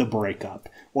before the breakup,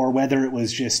 or whether it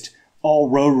was just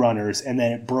all roadrunners and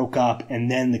then it broke up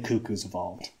and then the cuckoos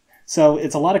evolved. So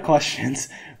it's a lot of questions.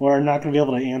 We're not going to be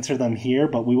able to answer them here,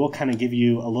 but we will kind of give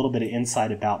you a little bit of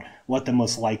insight about what the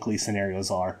most likely scenarios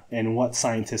are and what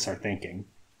scientists are thinking.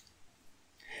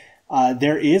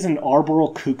 There is an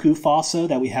arboreal cuckoo fossil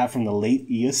that we have from the late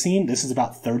Eocene. This is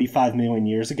about 35 million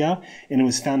years ago, and it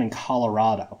was found in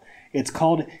Colorado. It's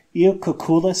called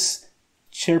Eocuculus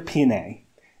chirpinae,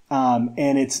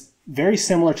 and it's very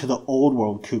similar to the Old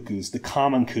World cuckoos, the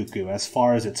common cuckoo, as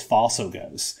far as its fossil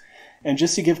goes. And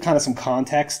just to give kind of some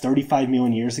context, 35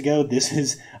 million years ago, this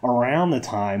is around the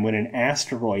time when an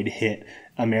asteroid hit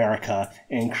America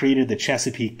and created the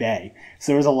Chesapeake Bay.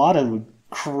 So there was a lot of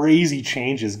crazy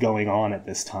changes going on at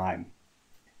this time.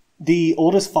 The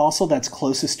oldest fossil that's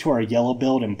closest to our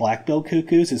yellow-billed and black-billed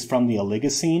cuckoos is from the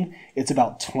Oligocene. It's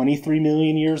about 23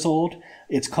 million years old.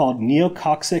 It's called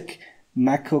Neococcyx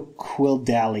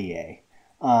macroquildalia.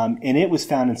 and it was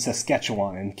found in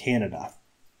Saskatchewan in Canada.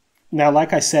 Now,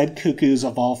 like I said, cuckoos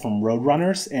evolved from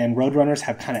roadrunners, and roadrunners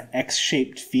have kind of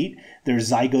X-shaped feet. They're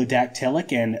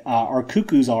zygodactylic, and our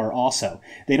cuckoos are also.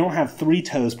 They don't have 3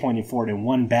 toes pointing forward and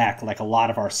 1 back like a lot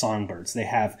of our songbirds. They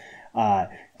have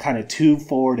kind of 2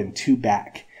 forward and 2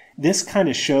 back. This kind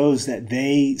of shows that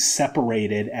they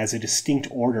separated as a distinct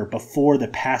order before the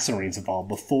passerines evolved,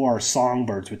 before our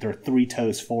songbirds with their 3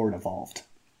 toes forward evolved.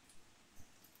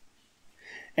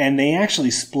 And they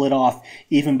actually split off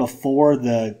even before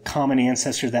the common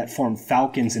ancestor that formed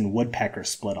falcons and woodpeckers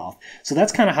split off. So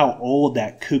that's kind of how old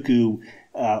that cuckoo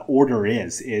order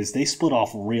is they split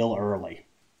off real early.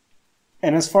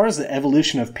 And as far as the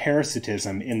evolution of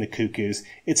parasitism in the cuckoos,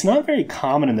 it's not very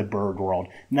common in the bird world.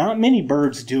 Not many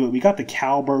birds do it. We got the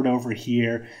cowbird over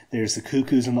here. There's the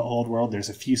cuckoos in the old world. There's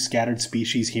a few scattered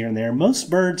species here and there. Most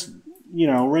birds,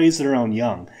 raise their own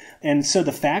young. And so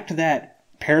the fact that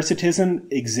parasitism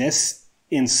exists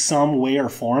in some way or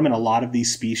form in a lot of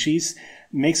these species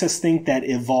makes us think that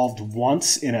evolved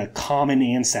once in a common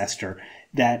ancestor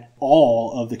that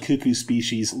all of the cuckoo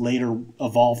species later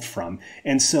evolved from.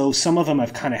 And so some of them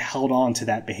have kind of held on to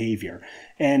that behavior.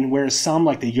 And whereas some,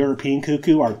 like the European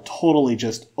cuckoo, are totally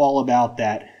just all about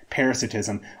that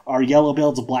parasitism. Our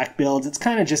yellow-billeds, black-billeds, it's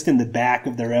kind of just in the back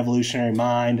of their evolutionary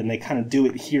mind, and they kind of do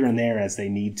it here and there as they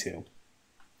need to.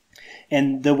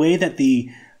 And the way that the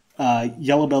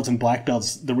yellow-billeds and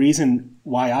black-billeds, the reason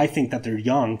why I think that they're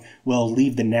young will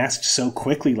leave the nest so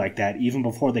quickly like that, even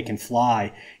before they can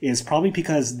fly, is probably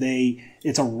because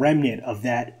it's a remnant of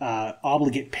that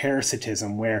obligate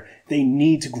parasitism where they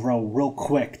need to grow real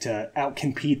quick to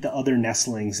outcompete the other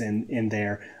nestlings in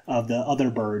there of the other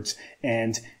birds.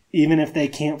 And even if they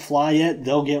can't fly yet,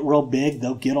 they'll get real big.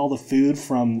 They'll get all the food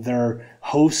from their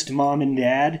host mom and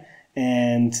dad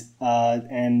and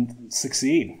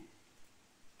succeed.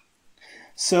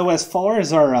 So as far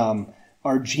as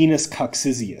our genus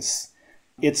Coccygius,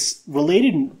 it's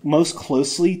related most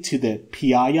closely to the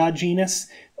Piaya genus.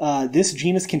 This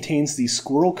genus contains the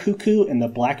squirrel cuckoo and the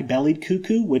black-bellied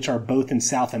cuckoo, which are both in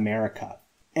South America.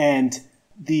 And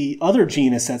the other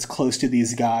genus that's close to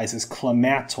these guys is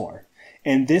Clemator.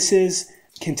 And this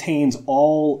contains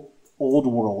all Old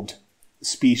World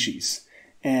species.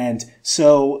 And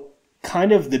so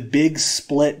kind of the big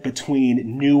split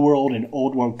between New World and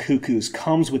Old World cuckoos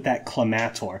comes with that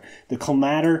Clemator. The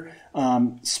Clemator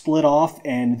split off,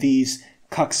 and these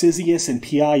Coccygius and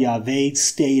Piaya, they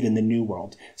stayed in the New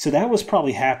World. So that was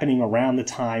probably happening around the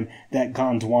time that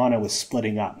Gondwana was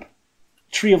splitting up.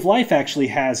 Tree of Life actually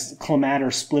has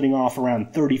Clemator splitting off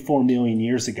around 34 million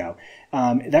years ago.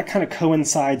 That kind of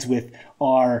coincides with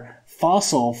our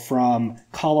fossil from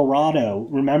Colorado.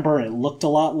 Remember, it looked a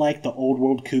lot like the Old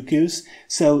World cuckoos.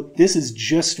 So this is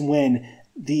just when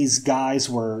these guys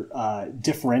were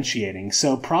differentiating.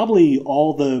 So probably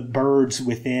all the birds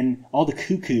within, all the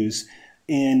cuckoos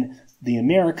in the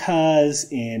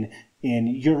Americas, in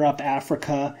Europe,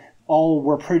 Africa, all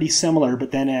were pretty similar.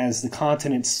 But then as the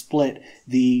continents split,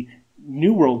 the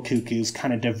New World cuckoos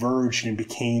kind of diverged and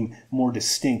became more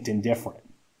distinct and different.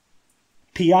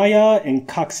 Piaya and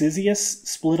Coccygius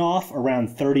split off around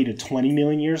 30 to 20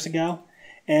 million years ago.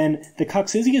 And the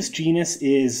Coccygius genus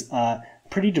is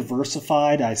pretty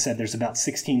diversified. I said there's about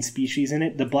 16 species in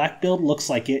it. The black-billed looks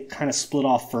like it kind of split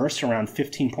off first around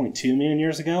 15.2 million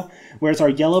years ago, whereas our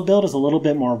yellow-billed is a little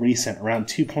bit more recent. Around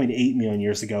 2.8 million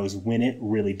years ago is when it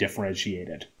really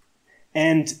differentiated.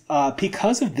 And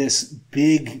because of this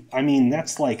big,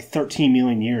 that's like 13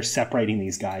 million years separating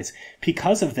these guys.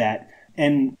 Because of that,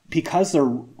 and because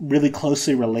they're really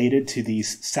closely related to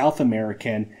these South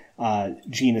American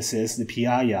genuses, the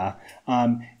Piaya,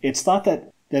 it's thought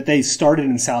that they started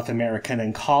in South America and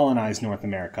then colonized North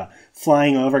America,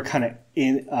 flying over kind of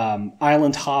in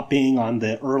island hopping on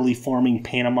the early forming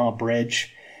Panama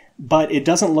Bridge. But it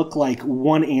doesn't look like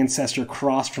one ancestor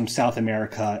crossed from South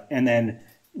America and then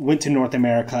went to North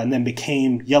America and then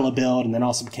became yellow-billed and then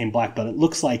also became black-billed. It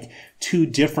looks like two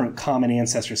different common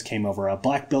ancestors came over. A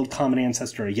black-billed common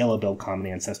ancestor, a yellow-billed common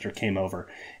ancestor came over.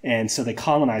 And so they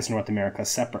colonized North America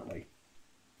separately.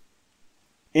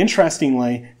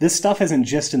 Interestingly, this stuff isn't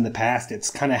just in the past, it's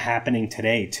kind of happening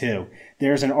today too.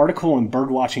 There's an article in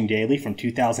Birdwatching Daily from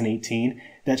 2018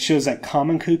 that shows that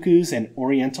common cuckoos and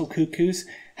oriental cuckoos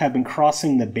have been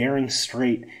crossing the Bering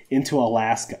Strait into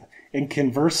Alaska. And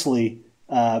conversely,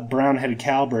 brown-headed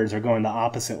cowbirds are going the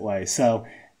opposite way. So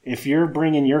if you're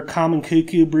bringing your common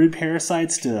cuckoo brood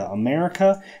parasites to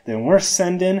America, then we're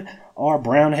sending our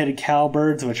brown-headed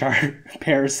cowbirds, which are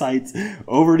parasites,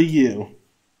 over to you.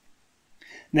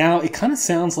 Now, it kind of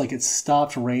sounds like it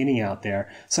stopped raining out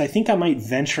there, so I think I might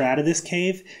venture out of this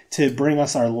cave to bring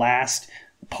us our last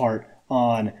part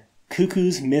on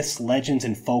cuckoos, myths, legends,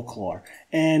 and folklore.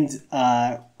 And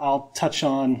I'll touch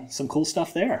on some cool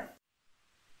stuff there.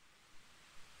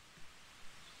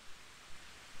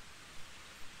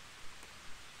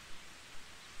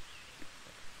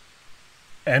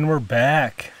 And we're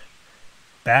back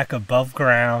above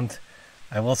ground.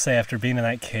 I will say, after being in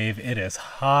that cave, it is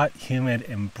hot, humid,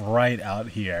 and bright out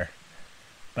here.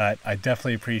 But I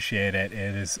definitely appreciate it.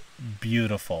 It is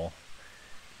beautiful.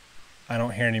 I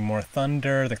don't hear any more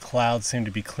thunder. The clouds seem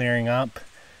to be clearing up.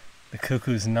 The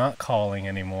cuckoo's not calling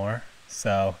anymore.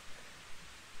 So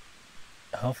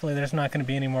hopefully there's not going to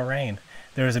be any more rain.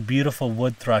 There was a beautiful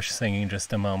wood thrush singing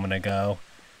just a moment ago.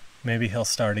 Maybe he'll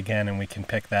start again and we can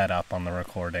pick that up on the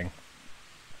recording.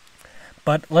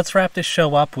 But let's wrap this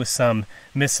show up with some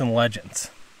myths and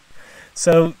legends.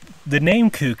 So the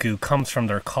name cuckoo comes from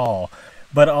their call,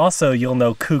 but also you'll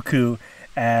know cuckoo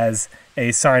as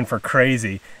a sign for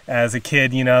crazy. As a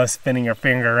kid, spinning your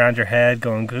finger around your head,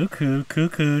 going cuckoo,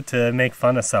 cuckoo to make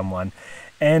fun of someone.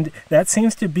 And that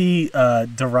seems to be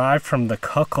derived from the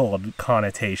cuckold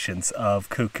connotations of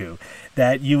cuckoo,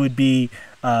 that you would be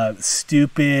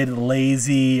stupid,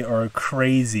 lazy, or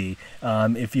crazy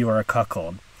if you are a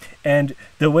cuckold. And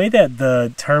the way that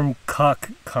the term cuck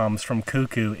comes from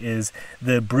cuckoo is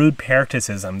the brood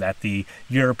parasitism that the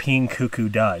European cuckoo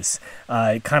does.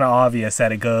 Kind of obvious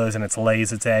that it goes and it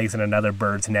lays its eggs in another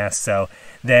bird's nest, so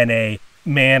then a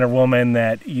man or woman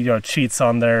that cheats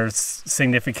on their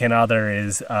significant other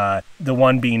is the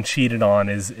one being cheated on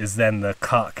is then the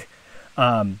cuck.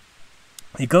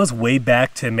 It goes way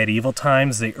back to medieval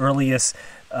times. The earliest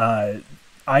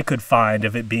I could find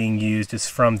of it being used is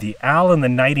from The Owl and the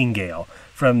Nightingale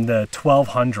from the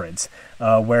 1200s,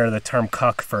 where the term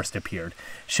cuck first appeared.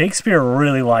 Shakespeare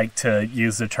really liked to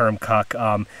use the term cuck.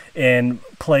 In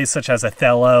plays such as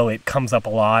Othello, it comes up a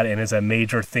lot and is a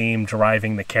major theme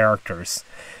driving the characters.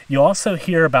 You also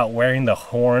hear about wearing the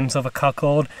horns of a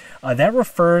cuckold.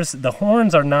 The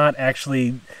horns are not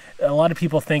actually... A lot of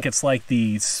people think it's like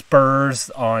the spurs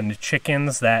on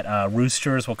chickens that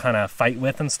roosters will kind of fight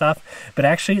with and stuff. But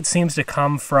actually it seems to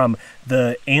come from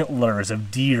the antlers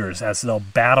of deers as they'll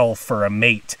battle for a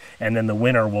mate, and then the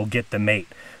winner will get the mate.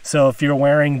 So if you're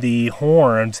wearing the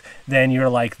horns, then you're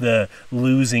like the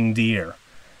losing deer.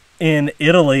 In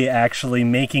Italy, actually,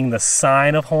 making the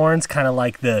sign of horns, kind of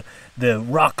like the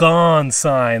rock on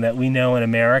sign that we know in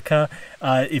America,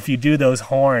 if you do those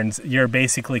horns, you're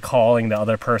basically calling the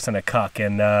other person a cuck,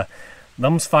 and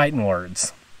them's fighting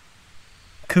words.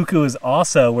 Cuckoo is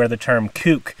also where the term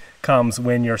kook comes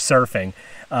when you're surfing,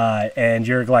 and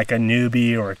you're like a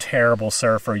newbie or a terrible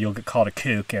surfer, you'll get called a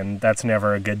kook, and that's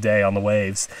never a good day on the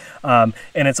waves. And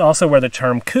it's also where the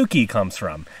term kooky comes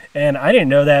from. And I didn't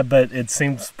know that, but it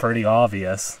seems pretty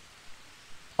obvious.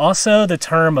 Also, the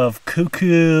term of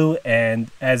cuckoo and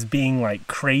as being like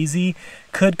crazy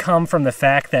could come from the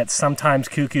fact that sometimes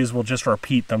cuckoos will just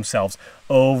repeat themselves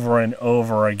over and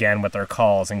over again with their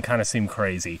calls and kind of seem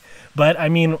crazy. But I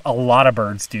mean, a lot of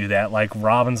birds do that. Like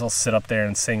robins will sit up there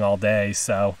and sing all day,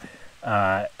 so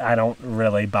I don't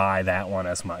really buy that one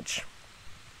as much.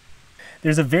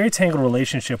 There's a very tangled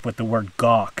relationship with the word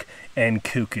gawk and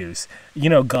cuckoos.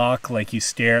 Gawk, like you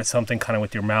stare at something kind of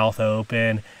with your mouth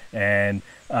open, and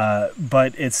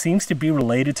but it seems to be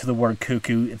related to the word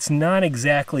cuckoo. It's not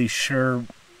exactly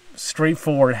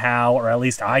straightforward how, or at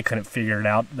least I couldn't figure it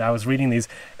out. I was reading these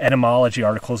etymology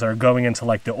articles that are going into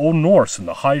like the Old Norse and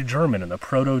the High German and the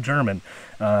Proto-German.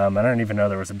 I don't even know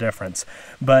there was a difference.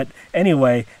 But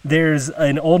anyway, there's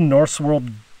an Old Norse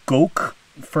word gok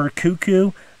for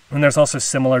cuckoo, and there's also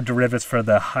similar derivatives for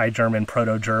the High German,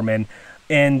 Proto-German.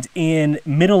 And in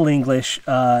Middle English,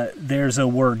 there's a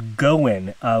word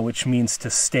goen, which means to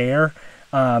stare,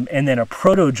 and then a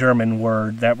Proto-German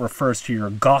word that refers to your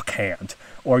gawk hand,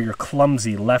 or your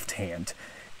clumsy left hand.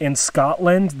 In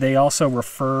Scotland, they also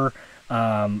refer,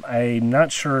 I'm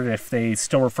not sure if they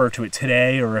still refer to it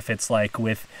today, or if it's like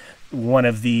with one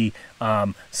of the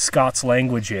Scots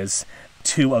languages,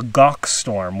 to a gawk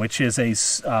storm, which is a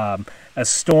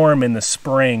storm in the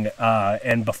spring,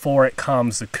 and before it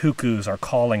comes, the cuckoos are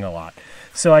calling a lot.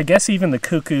 So I guess even the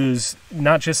cuckoos,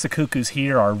 not just the cuckoos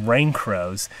here, are rain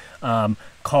crows,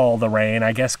 call the rain.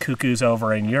 I guess cuckoos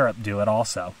over in Europe do it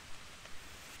also.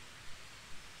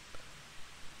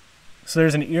 So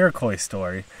there's an Iroquois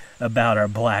story about our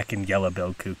black and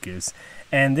yellow-billed cuckoos.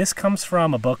 And this comes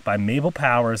from a book by Mabel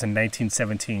Powers in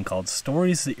 1917 called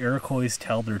Stories the Iroquois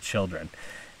Tell Their Children.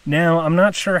 Now, I'm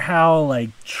not sure how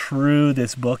true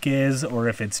this book is, or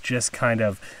if it's just kind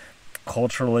of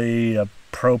culturally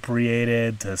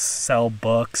appropriated to sell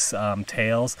books,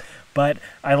 tales. But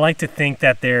I like to think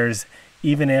that there's,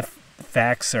 even if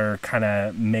facts are kind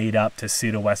of made up to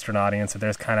suit a Western audience, that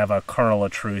there's kind of a kernel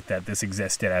of truth that this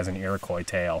existed as an Iroquois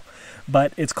tale.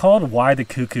 But it's called Why the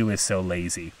Cuckoo is So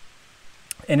Lazy.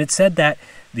 And it said that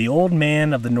the old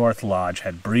man of the North Lodge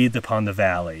had breathed upon the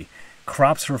valley.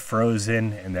 Crops were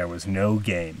frozen and there was no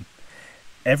game.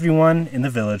 Everyone in the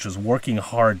village was working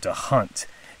hard to hunt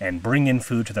and bring in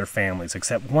food to their families,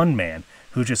 except one man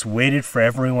who just waited for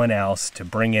everyone else to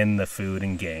bring in the food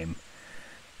and game.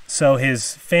 So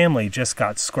his family just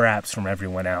got scraps from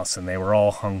everyone else, and they were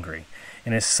all hungry.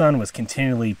 And his son was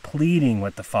continually pleading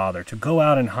with the father to go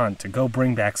out and hunt, to go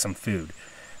bring back some food.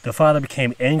 The father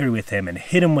became angry with him and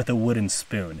hit him with a wooden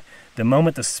spoon. The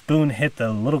moment the spoon hit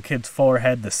the little kid's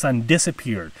forehead, the son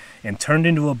disappeared and turned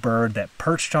into a bird that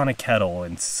perched on a kettle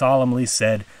and solemnly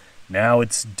said, "Now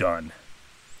it's done."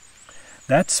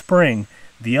 That spring,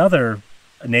 the other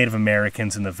Native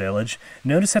Americans in the village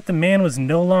noticed that the man was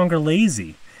no longer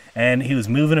lazy, and he was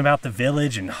moving about the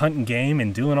village and hunting game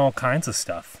and doing all kinds of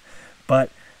stuff.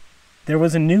 But there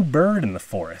was a new bird in the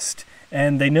forest,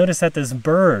 and they noticed that this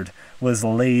bird was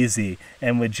lazy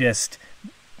and would just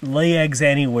lay eggs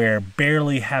anywhere,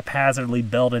 barely haphazardly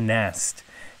build a nest,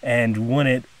 and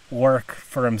wouldn't work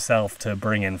for himself to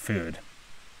bring in food.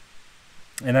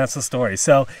 And that's the story.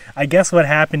 So I guess what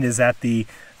happened is that the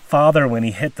father, when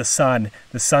he hit the son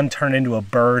turned into a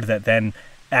bird that then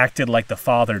acted like the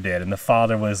father did, and the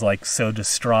father was like so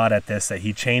distraught at this that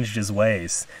he changed his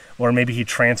ways, or maybe he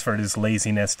transferred his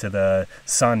laziness to the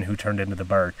son who turned into the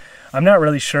bird. I'm not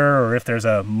really sure, or if there's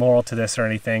a moral to this or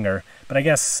anything, but I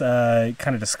guess it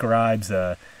kind of describes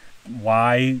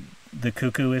why the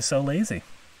cuckoo is so lazy.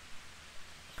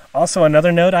 Also,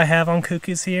 another note I have on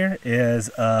cuckoos here is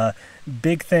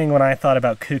big thing when I thought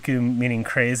about cuckoo meaning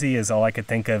crazy is all I could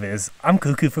think of is, I'm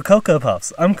cuckoo for Cocoa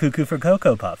Puffs. I'm cuckoo for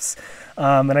Cocoa Puffs.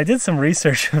 And I did some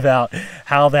research about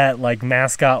how that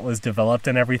mascot was developed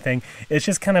and everything. It's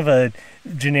just kind of a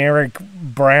generic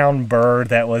brown bird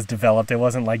that was developed. It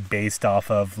wasn't based off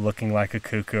of looking like a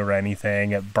cuckoo or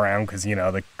anything. Brown because,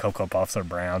 the Cocoa Puffs are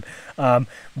brown.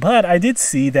 But I did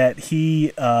see that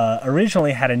he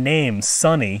originally had a name,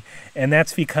 Sonny, and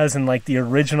that's because in the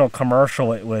original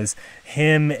commercial it was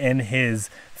him and his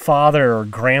father or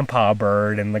grandpa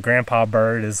bird, and the grandpa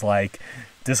bird is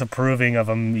disapproving of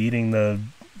him eating the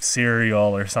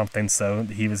cereal or something, so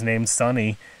he was named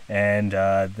Sonny, and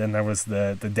then there was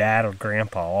the dad or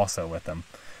grandpa also with him.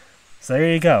 So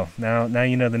there you go. Now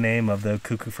you know the name of the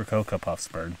cuckoo for Cocoa Puffs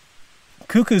bird.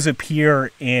 Cuckoos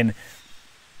appear in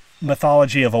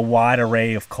mythology of a wide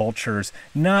array of cultures,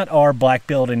 not our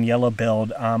black-billed and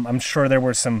yellow-billed. I'm sure there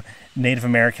were some Native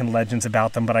American legends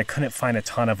about them, but I couldn't find a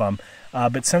ton of them.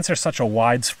 But since they're such a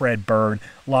widespread bird,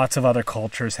 lots of other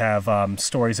cultures have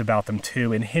stories about them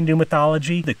too. In Hindu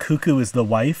mythology, the cuckoo is the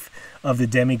wife of the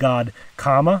demigod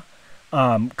Kama.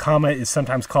 Kama is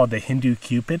sometimes called the Hindu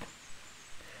Cupid.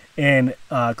 In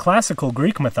classical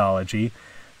Greek mythology,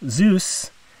 Zeus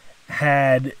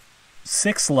had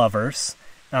 6 lovers,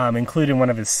 including one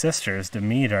of his sisters,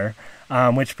 Demeter,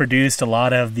 which produced a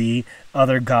lot of the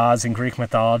other gods in Greek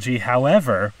mythology.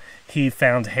 However, he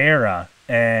found Hera,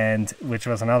 which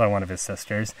was another one of his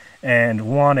sisters, and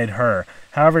wanted her.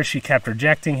 However, she kept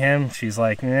rejecting him. She's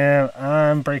like,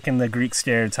 I'm breaking the Greek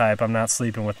stereotype. I'm not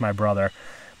sleeping with my brother.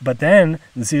 But then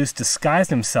Zeus disguised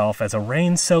himself as a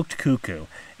rain-soaked cuckoo,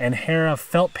 and Hera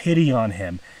felt pity on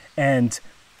him and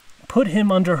put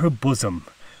him under her bosom,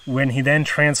 when he then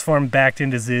transformed back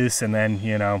into Zeus and then,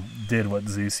 did what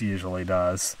Zeus usually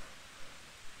does.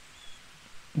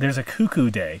 There's a Cuckoo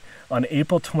Day on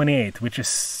April 28th, which is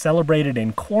celebrated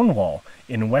in Cornwall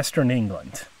in Western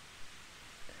England.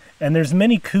 And there's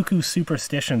many cuckoo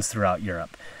superstitions throughout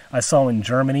Europe. I saw in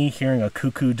Germany, hearing a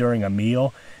cuckoo during a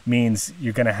meal means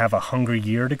you're going to have a hungry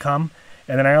year to come.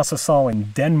 And then I also saw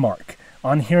in Denmark,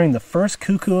 on hearing the first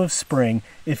cuckoo of spring,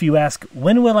 if you ask,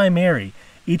 when will I marry?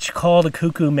 Each call the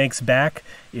cuckoo makes back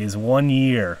is 1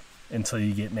 year until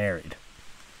you get married.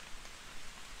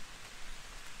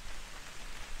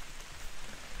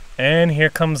 And here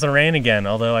comes the rain again,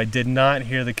 although I did not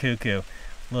hear the cuckoo. A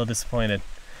little disappointed.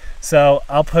 So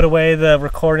I'll put away the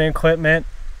recording equipment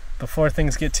before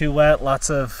things get too wet. Lots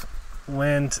of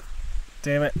wind.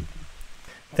 Damn it.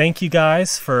 Thank you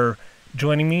guys for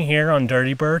joining me here on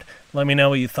Dirty Bird. Let me know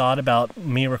what you thought about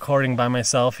me recording by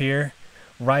myself here.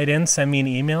 Write in, send me an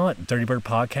email at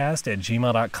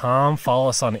dirtybirdpodcast@gmail.com. Follow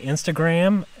us on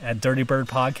Instagram at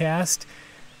dirtybirdpodcast.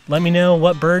 Let me know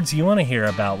what birds you want to hear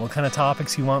about, what kind of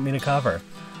topics you want me to cover.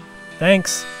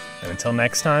 Thanks, and until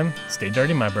next time, stay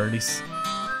dirty, my birdies.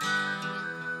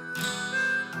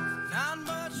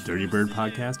 Dirty Bird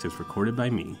Podcast is recorded by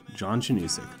me, John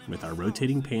Janusik, with our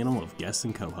rotating panel of guests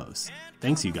and co-hosts.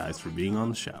 Thanks you guys for being on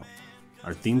the show.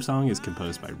 Our theme song is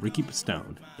composed by Ricky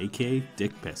Pistone, aka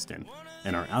Dick Piston,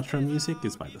 and our outro music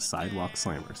is by the Sidewalk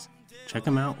Slammers. Check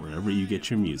them out wherever you get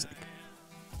your music.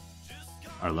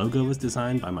 Our logo was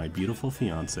designed by my beautiful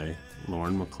fiancée,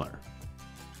 Lauren McClure.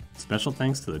 Special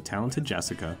thanks to the talented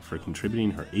Jessica for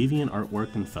contributing her avian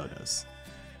artwork and photos.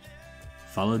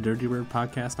 Follow Dirty Bird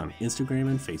Podcast on Instagram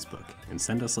and Facebook, and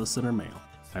send us listener mail.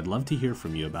 I'd love to hear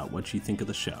from you about what you think of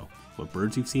the show, what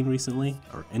birds you've seen recently,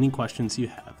 or any questions you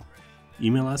have.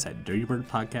 Email us at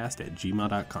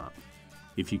dirtybirdpodcast@gmail.com.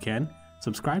 If you can,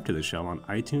 subscribe to the show on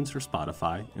iTunes or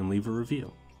Spotify and leave a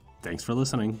review. Thanks for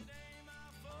listening.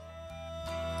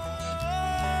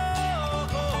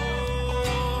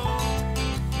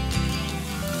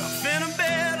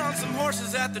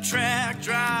 Horses at the track,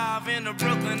 driving to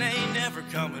Brooklyn, ain't never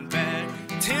coming back.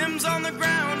 Tim's on the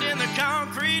ground in the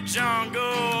concrete jungle,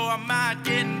 I might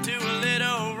get into a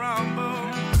little rumble.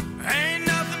 Ain't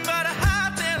nothing but a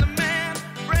high-tailing man,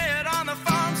 bred on the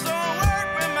farm, so I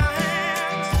work with my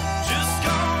hands. Just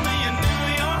call me a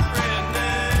New York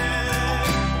redneck.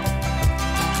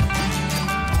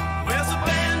 Where's the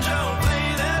banjo,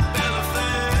 play that Bella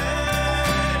thing.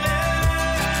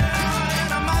 And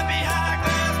I might be high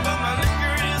class, but my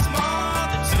liquor is more.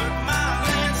 They took my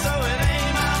land, so it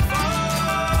ain't my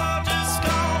fault. Just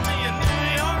call me a New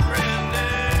York redneck.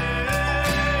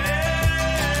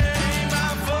 Ain't my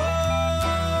fault.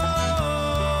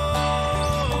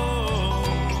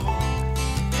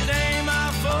 It ain't my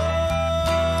fault.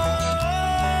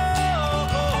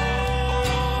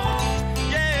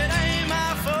 Yeah, it ain't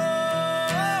my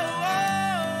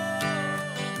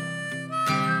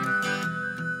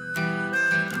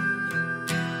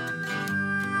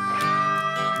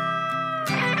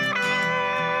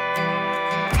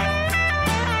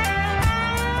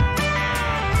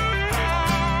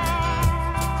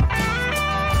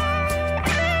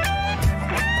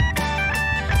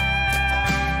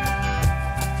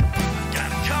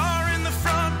Got a car in the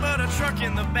front, but a truck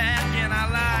in the back, and I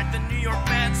like the New York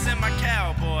bats and my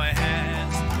cowboy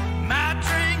hats. My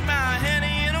drink, my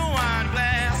Henny in a wine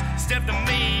glass. Step to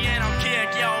me and I'll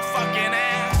kick your fucking ass.